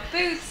pair of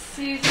boots,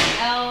 use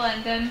L,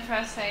 and then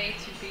press A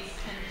to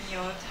begin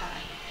your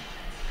attack.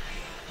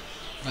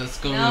 let's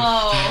go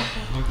No.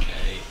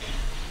 Okay.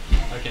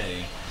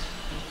 Okay.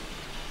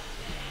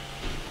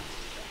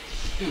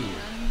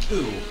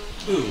 Ooh.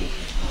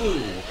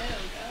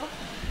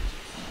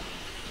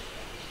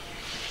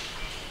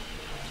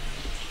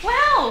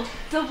 Wow!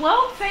 The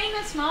world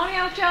famous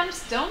Mario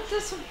jumps don't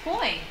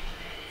disappoint.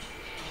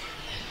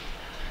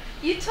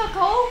 You took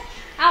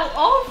out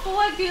all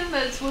 4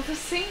 Goombas with a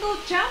single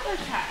jump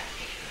attack.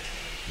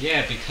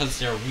 Yeah, because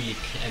they're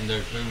weak and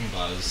they're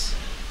Goombas.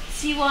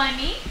 See what I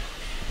mean?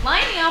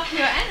 Lining up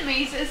your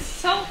enemies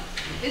is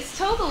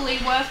totally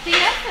worth the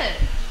effort.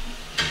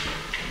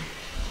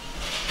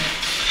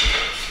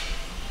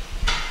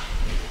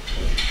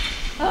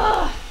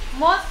 Ugh,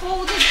 more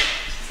folded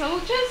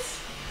soldiers?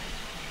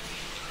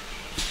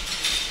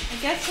 I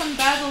guess some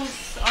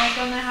battles are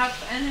gonna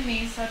have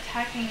enemies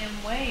attacking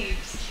in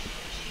waves.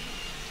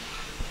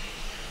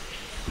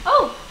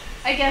 Oh,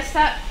 I guess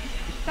that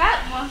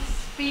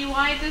must be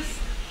why this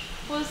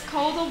was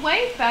called a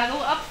wave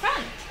battle up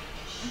front.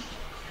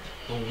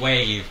 A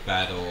wave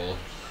battle.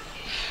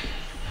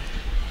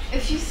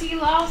 If you see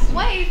last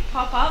wave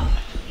pop up,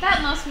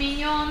 that must mean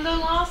you're on the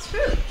last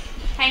route.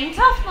 Hang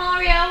tough,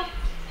 Mario!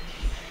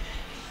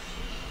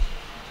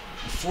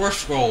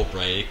 Fourth roll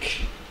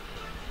break.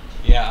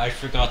 Yeah, I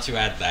forgot to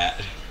add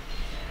that.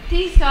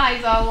 These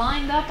guys are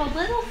lined up a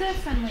little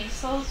differently,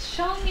 so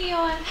show me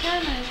your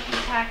hammer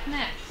attack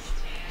next.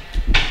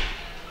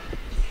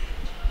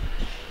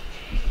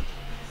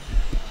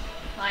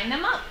 Line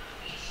them up.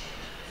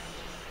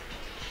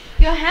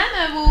 Your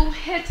hammer will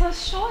hit a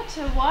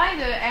shorter,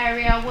 wider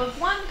area with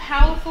one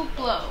powerful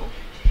blow.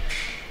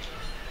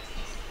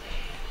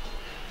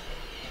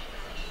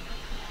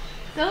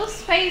 Those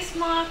space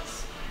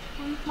marks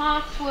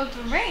marked with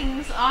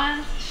rings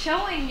are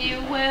showing you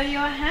where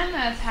your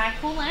hammer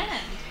attack will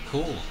land.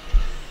 Cool.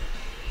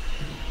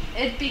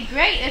 It'd be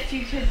great if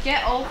you could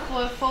get all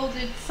 4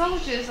 folded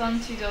soldiers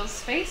onto those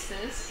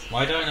spaces.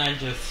 Why don't I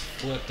just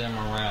flip them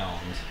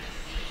around?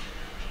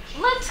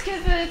 Let's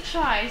give it a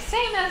try,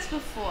 same as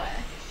before.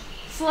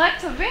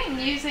 Select a ring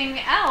using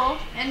L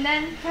and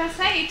then press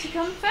A to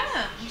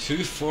confirm.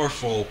 2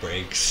 fourth roll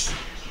breaks.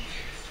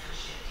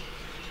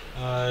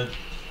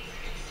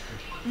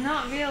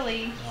 Not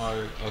really.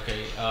 Oh,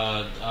 okay.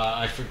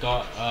 I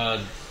forgot.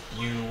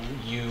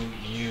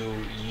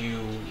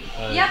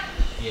 Yep.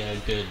 Yeah,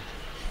 good.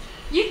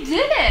 You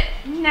did it!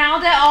 Now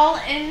they're all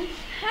in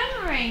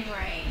hammering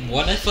range.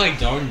 What if I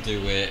don't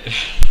do it?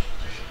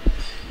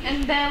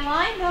 And they're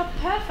lined up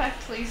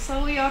perfectly,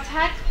 so your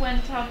attack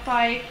went up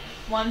by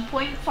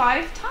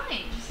 1.5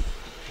 times.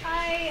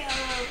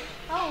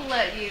 I'll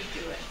let you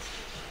do it.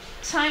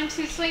 Time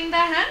to swing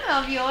that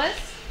hammer of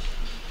yours.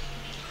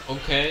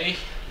 Okay.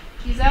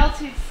 Use L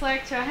to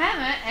select your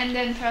hammer, and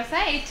then press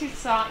A to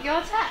start your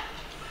attack.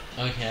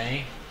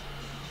 Okay.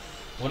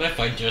 What if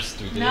I just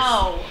do this?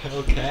 No.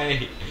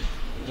 Okay.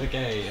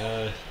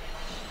 Okay,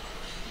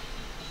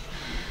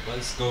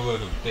 let's go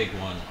with a big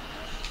one.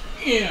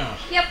 Yeah.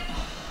 Yep.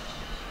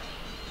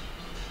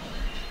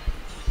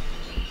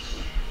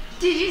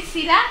 Did you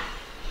see that?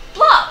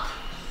 Blop!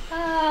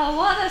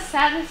 What a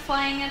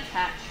satisfying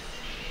attack.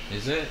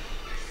 Is it?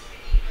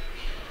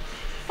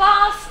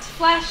 Fast,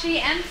 flashy,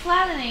 and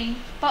flattening,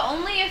 but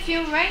only if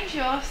you arrange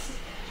your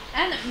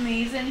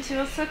enemies into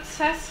a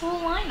successful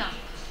lineup.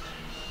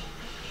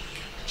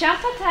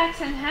 Jump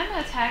attacks and hammer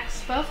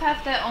attacks both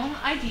have their own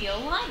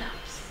ideal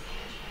lineups.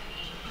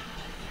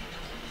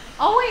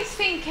 Always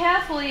think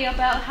carefully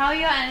about how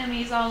your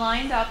enemies are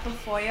lined up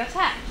before you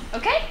attack.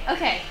 Okay?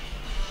 Okay.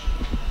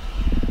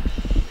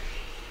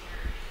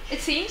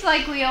 It seems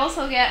like we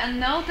also get a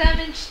no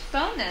damage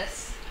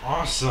bonus.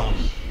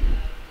 Awesome.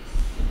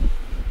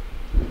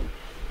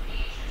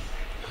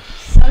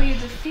 So you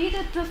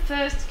defeated the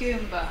first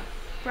Goomba.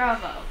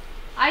 Bravo.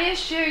 I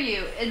assure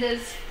you, it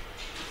is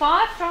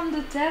far from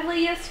the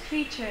deadliest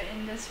creature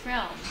in this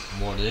realm.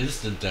 What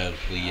is the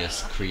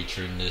deadliest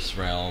creature in this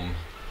realm?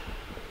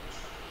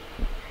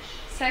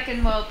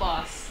 Second world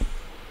boss.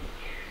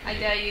 I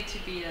dare you to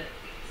beat it.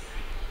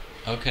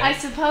 Okay. I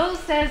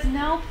suppose there's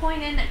no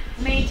point in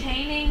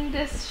maintaining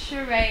this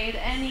charade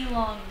any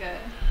longer.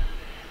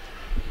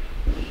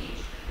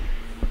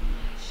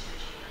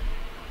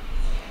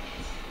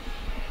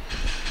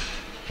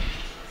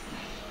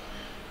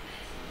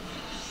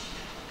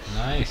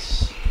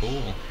 Nice.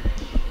 Cool.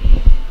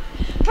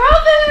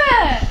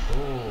 Brother!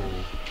 Oh.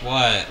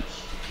 What?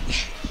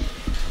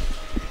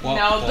 What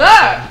Now was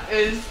that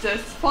is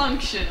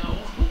dysfunctional.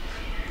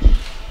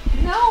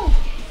 No,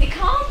 it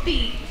can't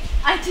be.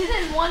 I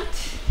didn't want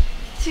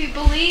to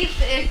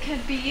believe it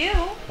could be you.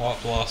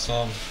 What,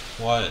 Blossom?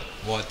 What?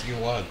 What do you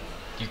want?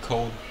 You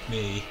called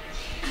me.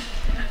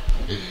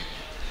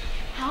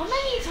 How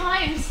many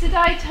times did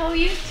I tell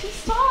you to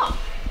stop?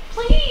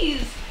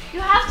 Please, you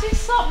have to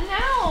stop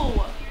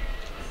now.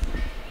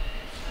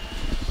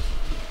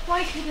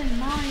 Why couldn't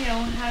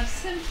Mario have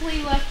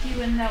simply left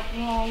you in that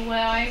wall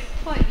where I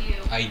put you?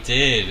 I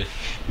did.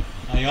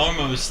 I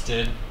almost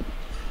did.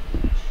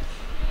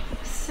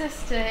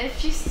 Sister,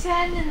 if you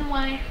stand in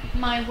my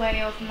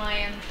way of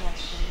my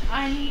impression,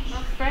 I'm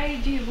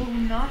afraid you will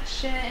not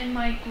share in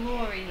my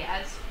glory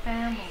as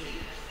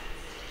family.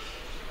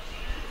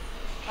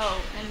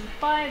 Oh, and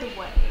by the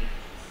way,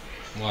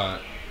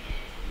 What?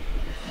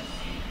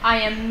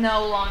 I am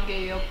no longer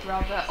your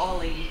brother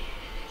Ollie.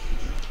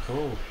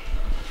 Cool.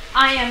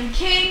 I am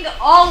King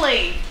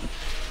Ollie!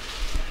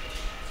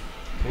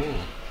 Cool.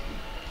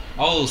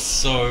 Oh,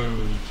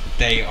 so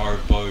they are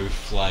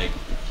both, like,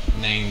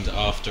 named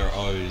after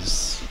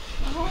O's.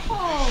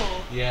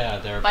 Oh. Yeah,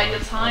 they're By both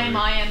the time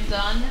colored. I am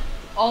done,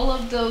 all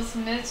of those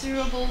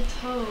miserable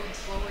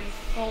toads will be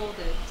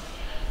folded.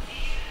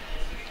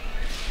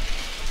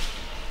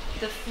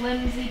 The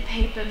flimsy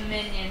paper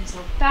minions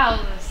of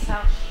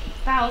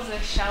Bowser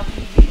shall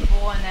be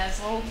reborn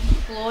as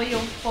loyal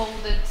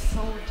folded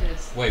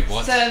soldiers. Wait,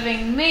 what?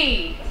 Serving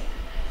me!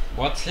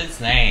 What's his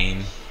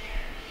name?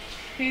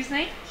 Whose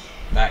name?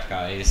 That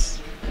guy's.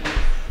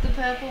 The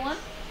purple one?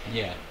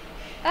 Yeah.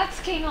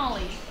 That's King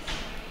Ollie.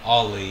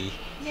 Ollie.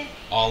 Yeah.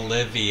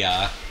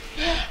 Olivia.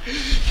 Yeah.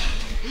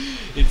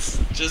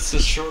 It's just a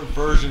short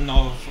version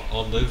of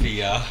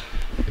Olivia.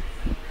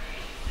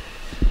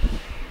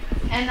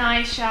 And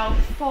I shall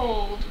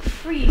fold,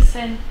 crease,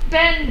 and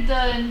bend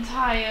the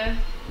entire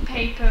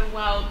paper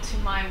world to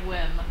my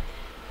whim.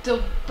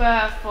 The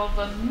birth of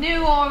a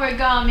new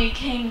origami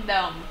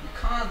kingdom. You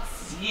can't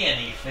see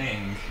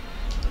anything.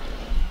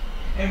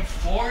 In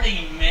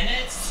 40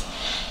 minutes?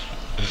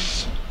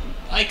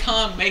 I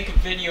can't make a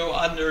video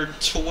under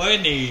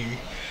 20.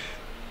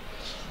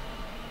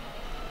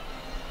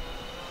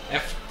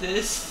 If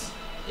this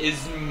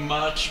is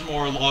much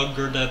more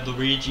longer than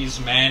Luigi's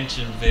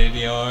Mansion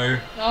video,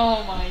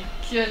 Oh my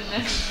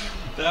goodness.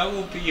 that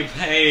will be a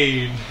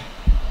pain.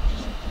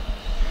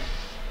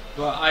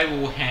 But I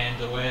will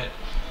handle it.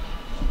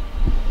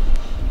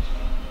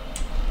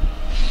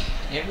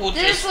 It will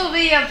This just... will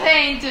be a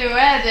pain to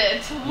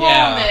edit, won't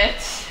Yeah.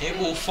 it? It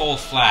will fall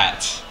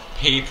flat.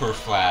 Paper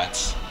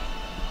flat.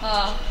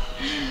 Oh.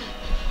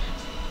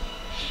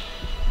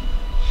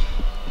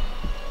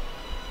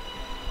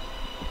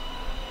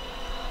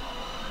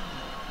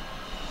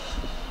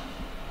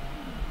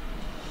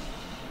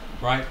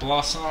 Right,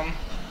 Blossom?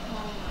 Oh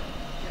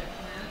my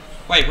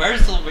goodness. Wait,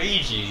 where's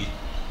Luigi?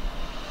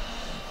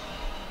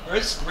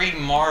 Where's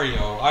Green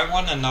Mario? I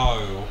wanna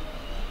know.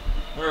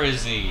 Where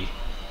is he?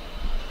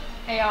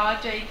 Hey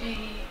RJG.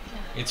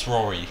 It's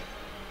Rory.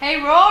 Hey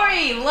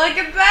Rory, look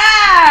at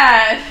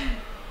that!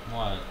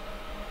 What?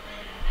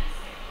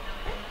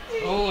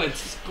 Oh,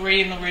 it's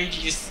Green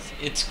Luigi's...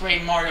 It's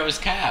Green Mario's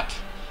cap.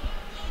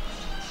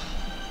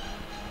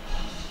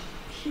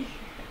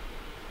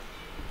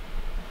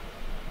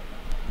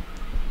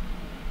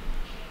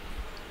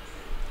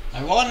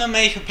 I wanna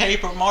make a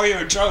Paper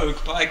Mario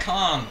joke, but I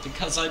can't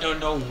because I don't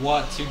know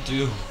what to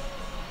do.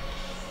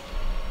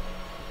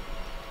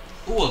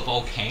 Ooh, a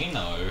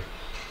volcano,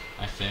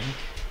 I think.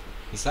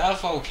 Is that a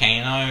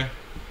volcano?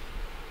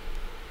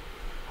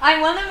 I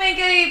wanna make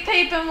a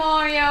Paper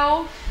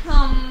Mario,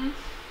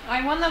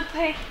 I wanna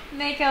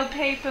make a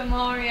Paper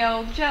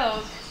Mario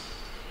joke,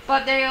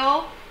 but they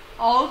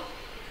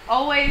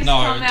always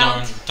No, come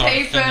out don't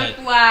paper finish.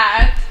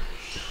 flat.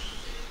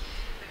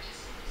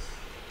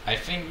 I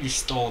think you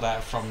stole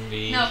that from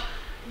me. No.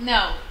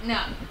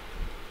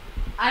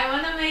 I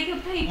wanna make a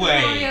Paper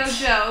Wait. Mario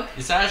joke,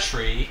 Is that a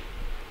tree?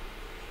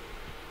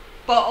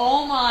 but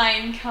all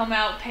mine come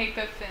out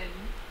paper thin.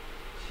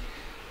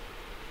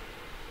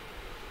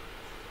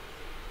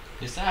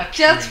 Is that a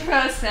tree? Just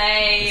for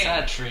say. Is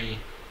that a tree?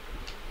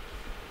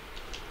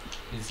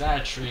 Is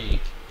that a tree?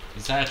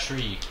 Is that a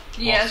tree?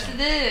 Yes, Awesome.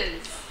 it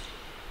is.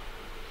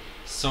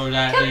 So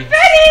that means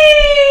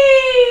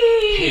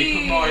Confetti!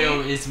 Paper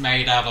Mario is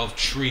made out of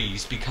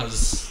trees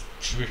because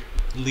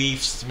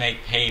leaves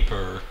make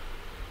paper.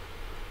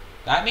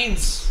 That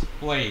means,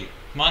 wait,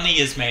 money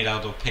is made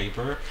out of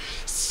paper.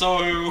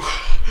 So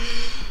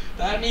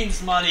that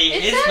means money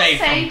is there made a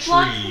from save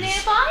block trees.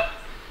 nearby?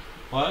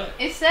 What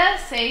Is there a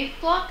save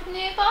block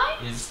nearby?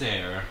 is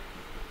there?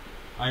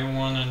 I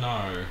wanna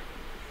know.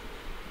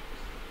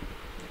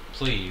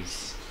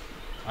 Please.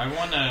 I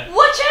wanna...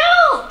 Watch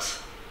out!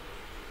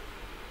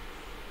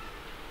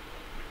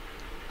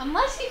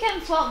 Unless you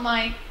can flop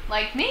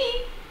like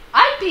me,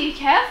 I'd be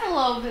careful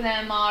over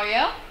there,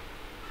 Mario.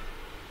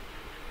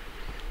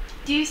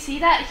 Do you see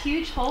that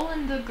huge hole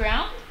in the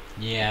ground?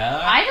 Yeah?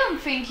 I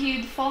don't think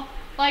you'd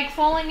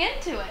falling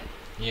into it.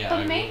 Yeah, But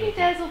I maybe would've-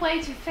 there's a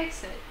way to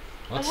fix it.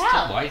 What's But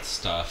how? the white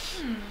stuff?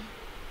 Hmm.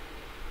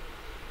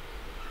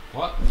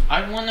 What?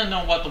 I wanna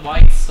know what the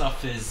white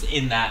stuff is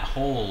in that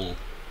hole.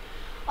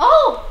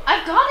 Oh,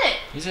 I've got it.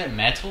 Is it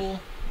metal?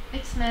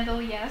 It's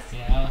metal, yes.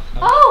 Yeah.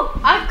 Oh,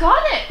 I've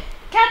got it.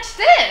 Catch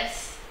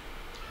this.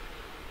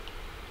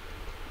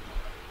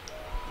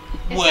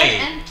 It's Wait.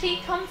 an empty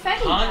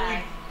confetti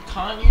bag.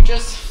 Can't you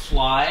just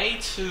fly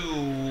to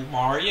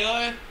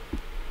Mario?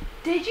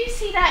 Did you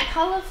see that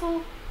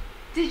colorful?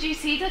 Did you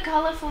see the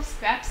colorful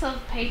scraps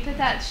of paper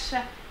that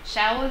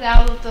showered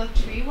out of the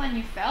tree when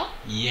you fell?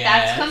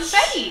 Yes. That's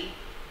confetti.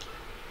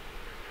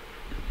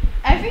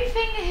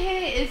 Everything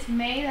here is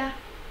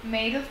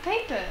made of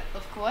paper,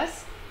 of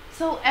course.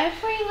 So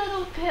every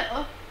little bit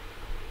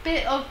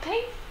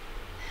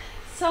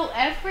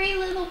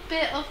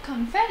of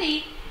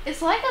confetti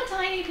is like a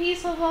tiny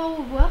piece of our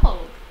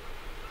world.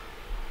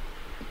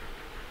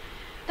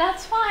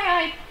 That's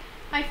why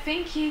I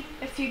think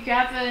if you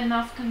gather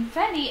enough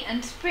confetti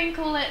and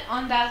sprinkle it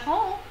on that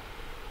hole,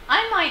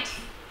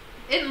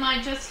 it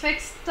might just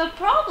fix the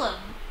problem.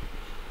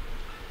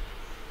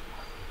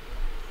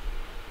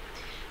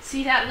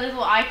 See that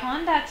little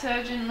icon that's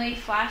urgently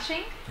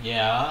flashing?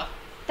 Yeah?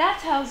 That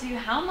tells you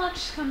how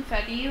much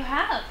confetti you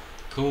have.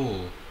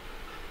 Cool.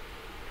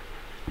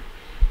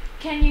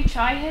 Can you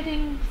try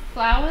hitting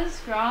flowers,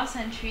 grass,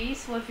 and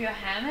trees with your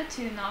hammer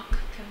to knock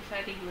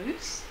confetti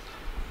loose?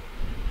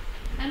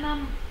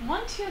 And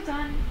once you're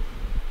done,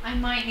 I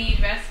might need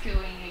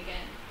rescuing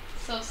again.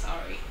 So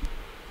sorry.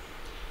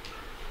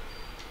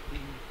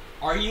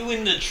 Are you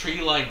in the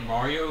tree like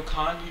Mario?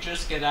 Can't you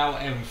just get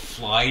out and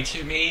fly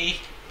to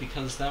me?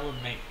 Because that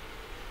would make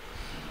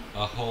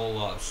a whole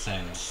lot of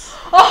sense.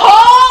 A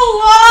whole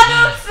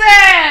lot of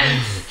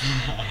sense!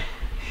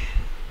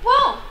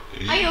 Well,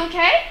 are you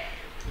okay?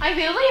 I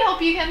really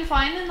hope you can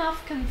find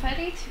enough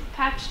confetti to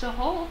patch the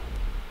hole.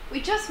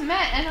 We just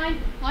met and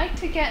I'd like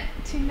to get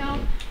to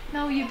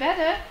know you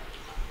better.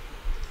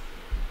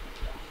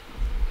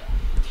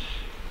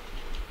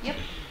 Yep.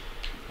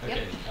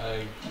 Okay,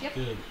 Yep.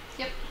 good.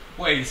 Yep.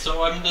 Wait,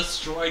 so I'm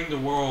destroying the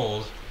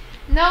world.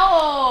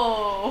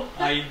 No!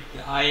 I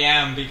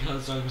am,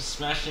 because I'm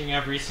smashing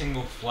every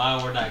single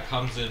flower that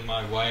comes in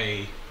my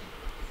way.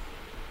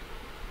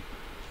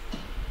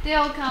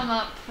 They'll come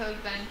up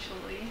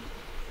eventually.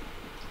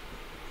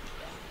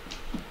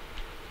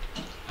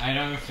 I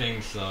don't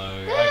think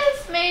so.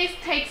 This may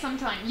take some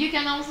time. You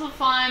can also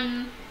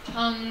find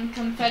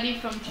confetti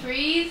from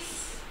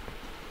trees.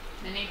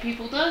 Many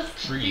people do that.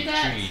 Tree,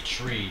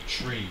 tree.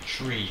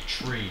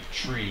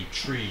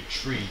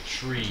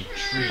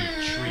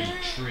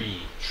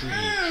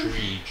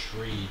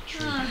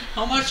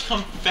 How much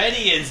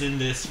confetti is in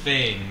this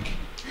thing?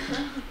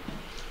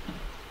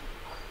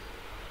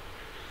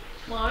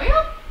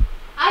 Mario?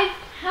 I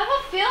have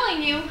a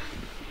feeling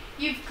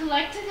you've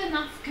collected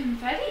enough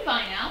confetti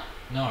by now.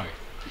 No.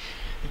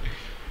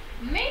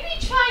 Maybe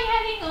try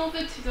heading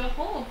over to the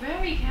hole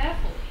very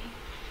carefully.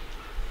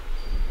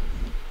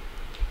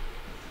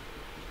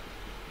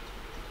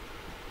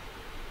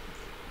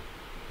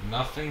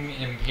 Nothing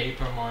in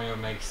Paper Mario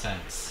makes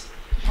sense.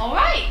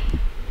 Alright!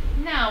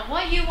 Now,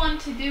 what you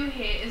want to do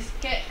here is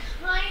get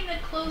kinda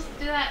close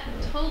to that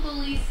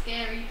totally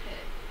scary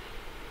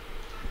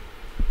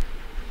pit.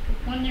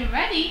 When you're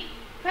ready,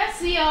 press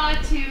the R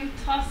to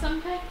toss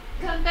some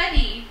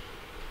confetti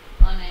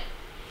on it.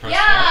 Press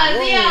Yeah,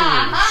 what? Zia!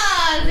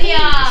 Ha!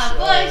 Zia!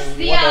 Bush!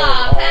 Zia!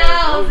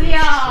 Pal!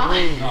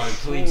 Zia! No,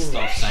 please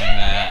stop saying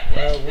that.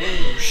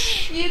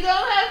 You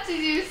don't have to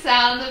do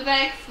sound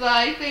effects, but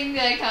I think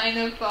they're kind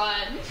of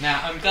fun.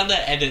 Now, I'm gonna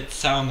edit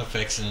sound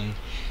effects in.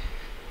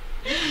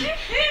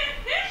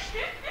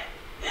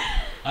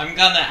 I'm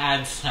gonna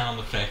add sound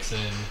effects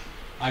in.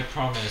 I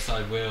promise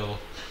I will.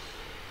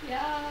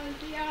 Yeah,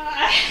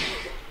 Zia!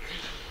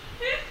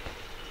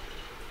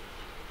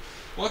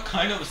 What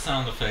kind of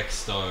sound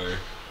effects though?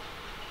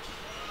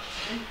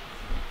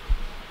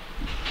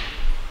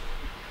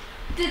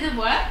 Did it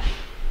work?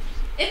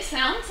 It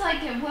sounds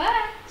like it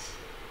worked.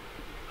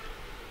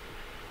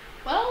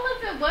 Well,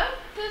 if it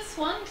worked this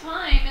one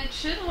time, it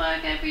should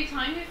work every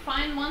time you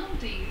find one of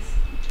these.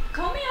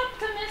 Call me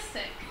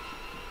optimistic.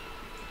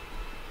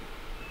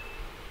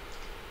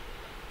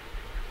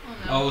 Oh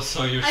no. Oh,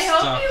 so you're I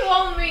stuck. hope you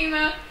won't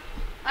remember.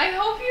 I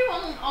hope you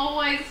won't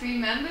always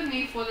remember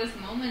me for this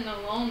moment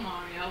alone,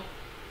 Mario.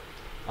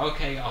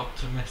 Okay,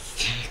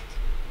 optimistic.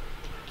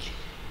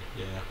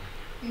 Yeah.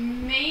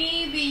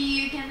 Maybe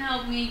you can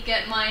help me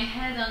get my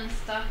head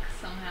unstuck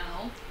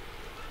somehow.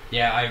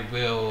 Yeah, I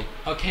will.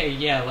 Okay,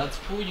 yeah, let's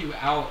pull you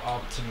out,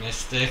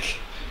 optimistic.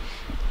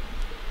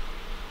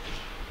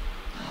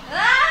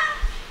 Ah!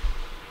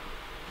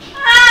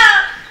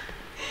 Ah!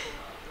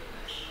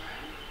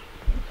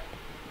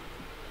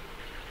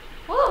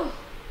 Whew,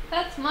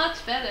 that's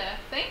much better.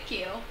 Thank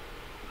you.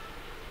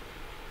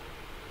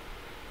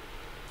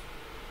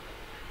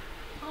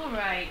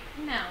 Alright,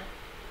 now,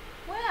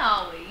 where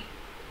are we?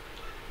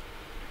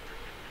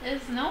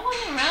 There's no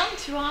one around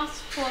to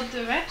ask for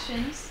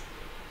directions.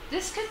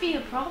 This could be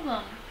a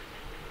problem.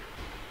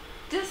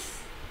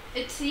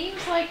 It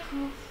seems like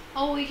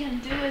all we can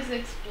do is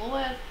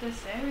explore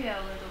this area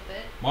a little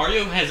bit.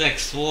 Mario has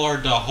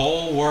explored the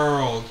whole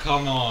world.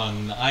 Come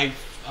on, I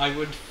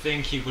would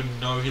think he would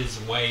know his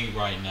way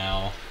right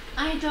now.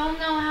 I don't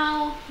know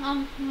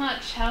how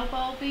much help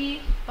I'll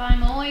be, but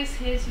I'm always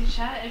here to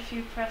chat if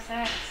you press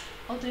X.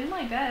 I'll do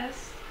my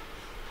best.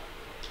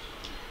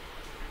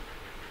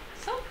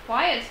 So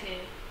quiet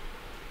here.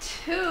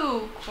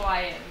 Too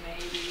quiet,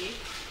 maybe.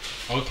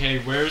 Okay,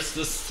 where's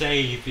the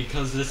save?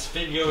 Because this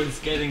video is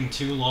getting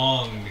too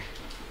long.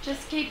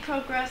 Just keep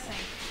progressing.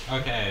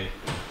 Okay.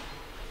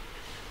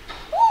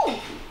 Ooh!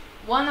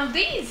 One of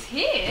these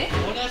here.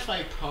 What if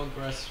I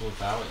progress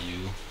without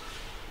you?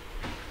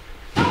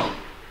 Oh,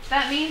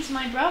 that means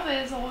my brother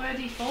is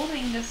already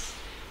folding this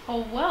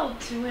whole world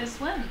to his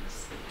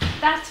whims.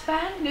 That's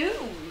bad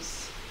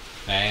news.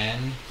 Bad.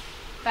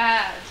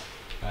 Bad.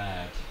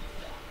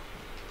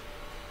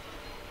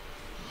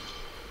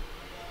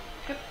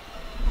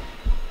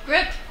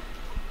 Grip.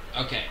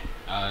 Okay,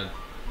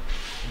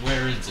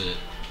 where is it?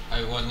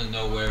 I want to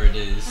know where it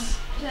is.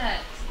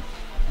 That.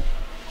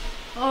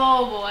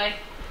 Oh boy.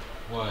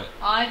 What?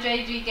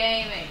 RJG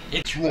Gaming.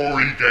 It's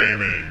Rory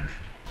Gaming.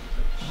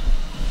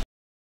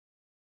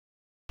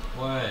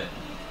 What?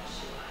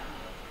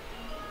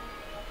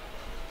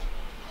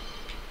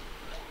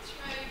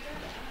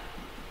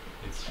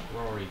 It's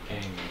Rory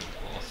Gaming.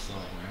 Awesome.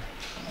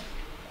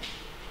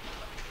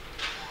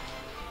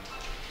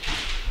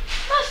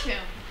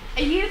 Mushroom.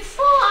 A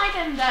useful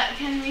item that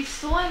can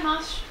restore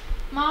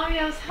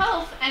Mario's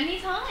health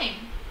anytime.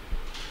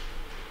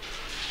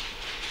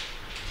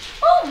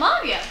 Oh,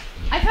 Mario!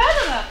 I've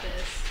heard about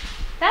this.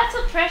 That's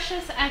a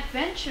precious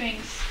adventuring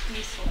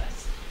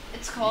resource.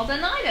 It's called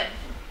an item.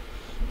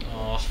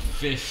 Oh,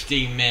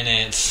 50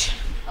 minutes.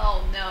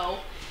 Oh no.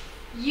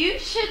 You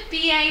should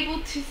be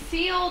able to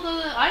see all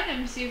the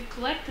items you've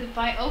collected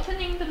by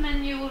opening the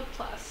menu with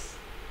plus.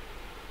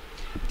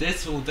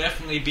 This will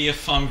definitely be a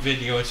fun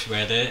video to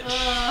edit.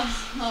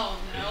 Oh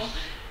no.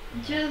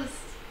 Just...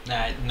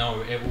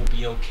 No, it will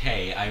be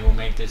okay. I will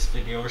make this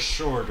video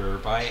shorter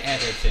by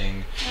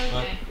editing.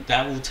 Okay. But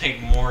that will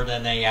take more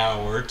than an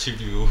hour to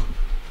do.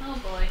 Oh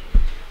boy.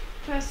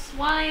 Press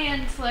Y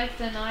and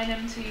select an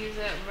item to use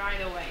it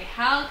right away.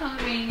 How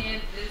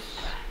convenient is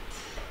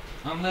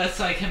that? Unless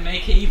I can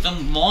make it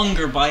even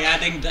longer by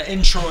adding the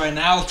intro and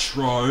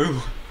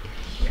outro.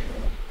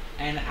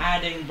 And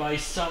adding by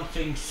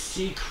something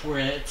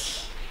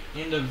secret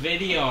in the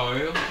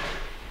video.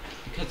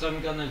 Because I'm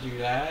gonna do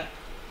that.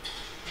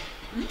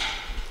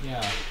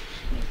 Yeah.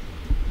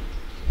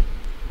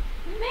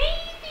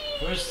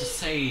 Maybe. Where's the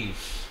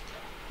save?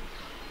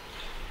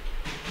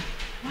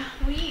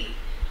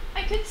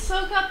 I could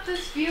soak up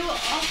this view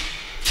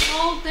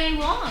all day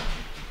long.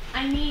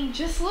 I mean,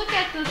 just look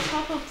at the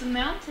top of the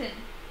mountain.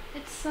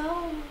 It's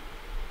so...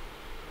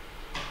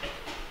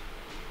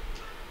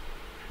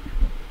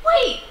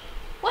 Wait!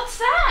 What's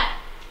that?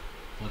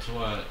 What's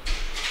what?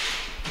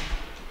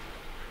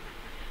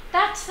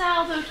 That's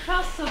now the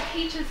crust of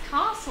Peach's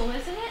castle,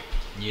 isn't it?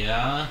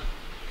 Yeah?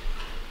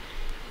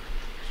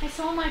 I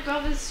saw my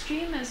brother's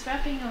streamers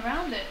wrapping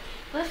around it,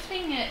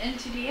 lifting it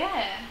into the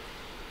air.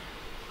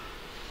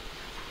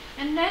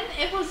 And then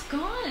it was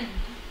gone.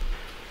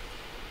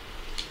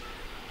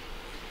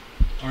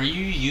 Are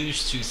you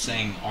used to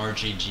saying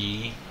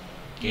RGG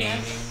gaming?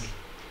 Yes.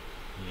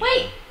 Yeah.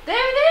 Wait,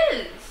 there it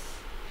is!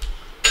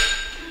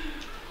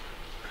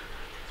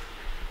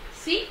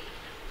 See?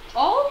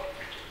 All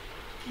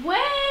way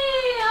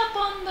up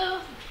on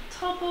the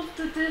top of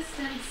the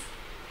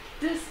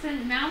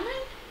distant mountain,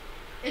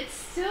 it's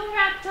still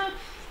wrapped up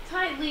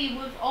tightly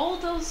with all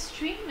those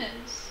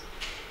streamers.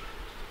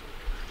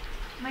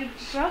 My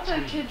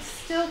brother could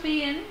still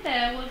be in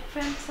there with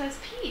Princess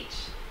Peach.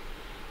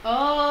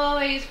 Oh,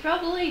 he's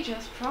probably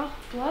just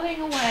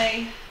plodding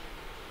away.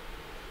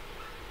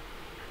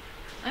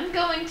 I'm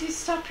going to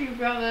stop you,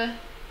 brother.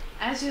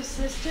 As your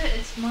sister,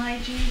 it's my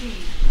duty.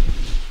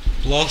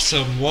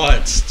 Blossom,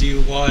 what do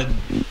you want?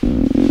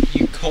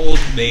 You called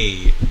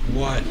me.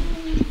 What?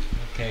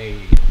 Okay.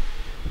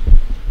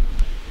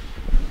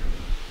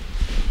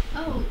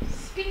 Oh,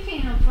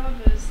 speaking of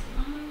brothers,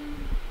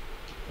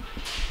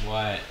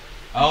 What?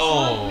 I saw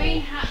a Oh!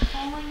 green hat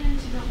falling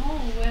into the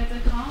hole where the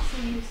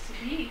castle used to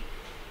be.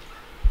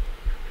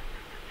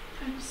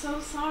 I'm so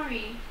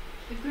sorry.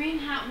 The green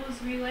hat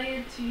was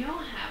related to your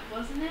hat,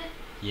 wasn't it?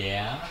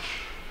 Yeah?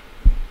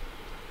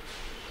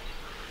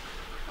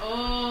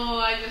 Oh,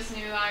 I just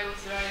knew I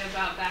was right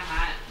about that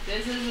hat.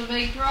 This is a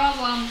big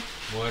problem.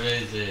 What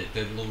is it?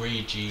 Did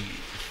Luigi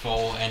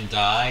fall and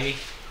die?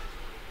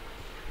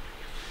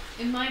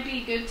 It might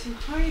be good to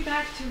hurry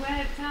back to where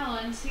it fell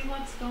and see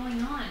what's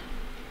going on.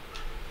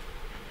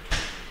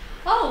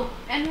 Oh,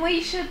 and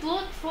we should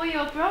look for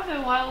your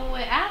brother while we're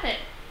at it.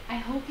 I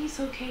hope he's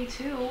okay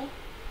too.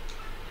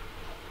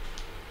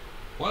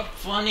 What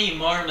funny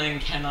morning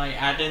can I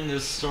add in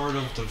this sort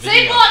of the video?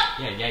 Say what?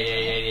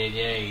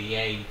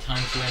 Yay.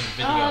 Time to end the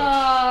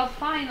video.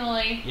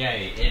 Finally.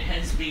 Yay, it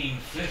has been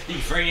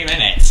 53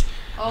 minutes.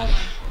 Oh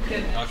my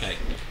goodness. Okay.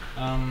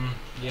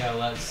 Yeah,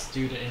 let's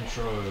do the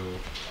intro.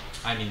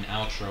 I mean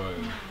outro.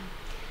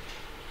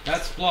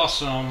 That's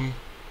Blossom.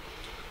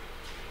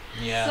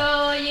 Yeah.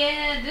 So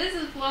yeah, this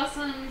is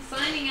Blossom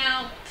signing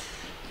out.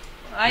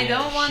 I Yeah,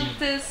 don't want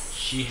this.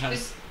 She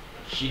has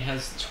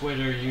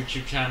Twitter,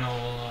 YouTube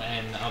channel,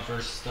 and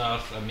other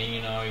stuff.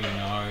 Amino, you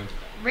know.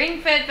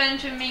 Ring Fit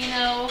Venture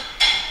Amino,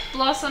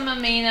 Blossom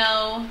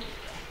Amino.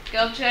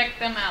 Go check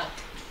them out.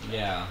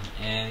 Yeah,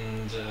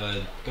 and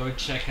go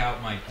check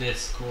out my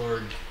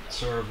Discord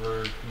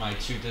server, my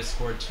 2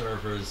 Discord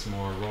servers,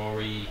 more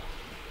Rory,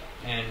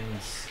 and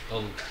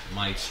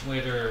my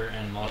Twitter,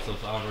 and lots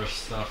of other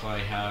stuff I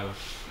have.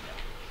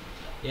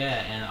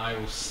 Yeah, and I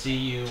will see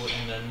you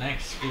in the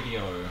next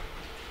video.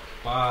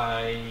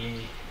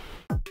 Bye!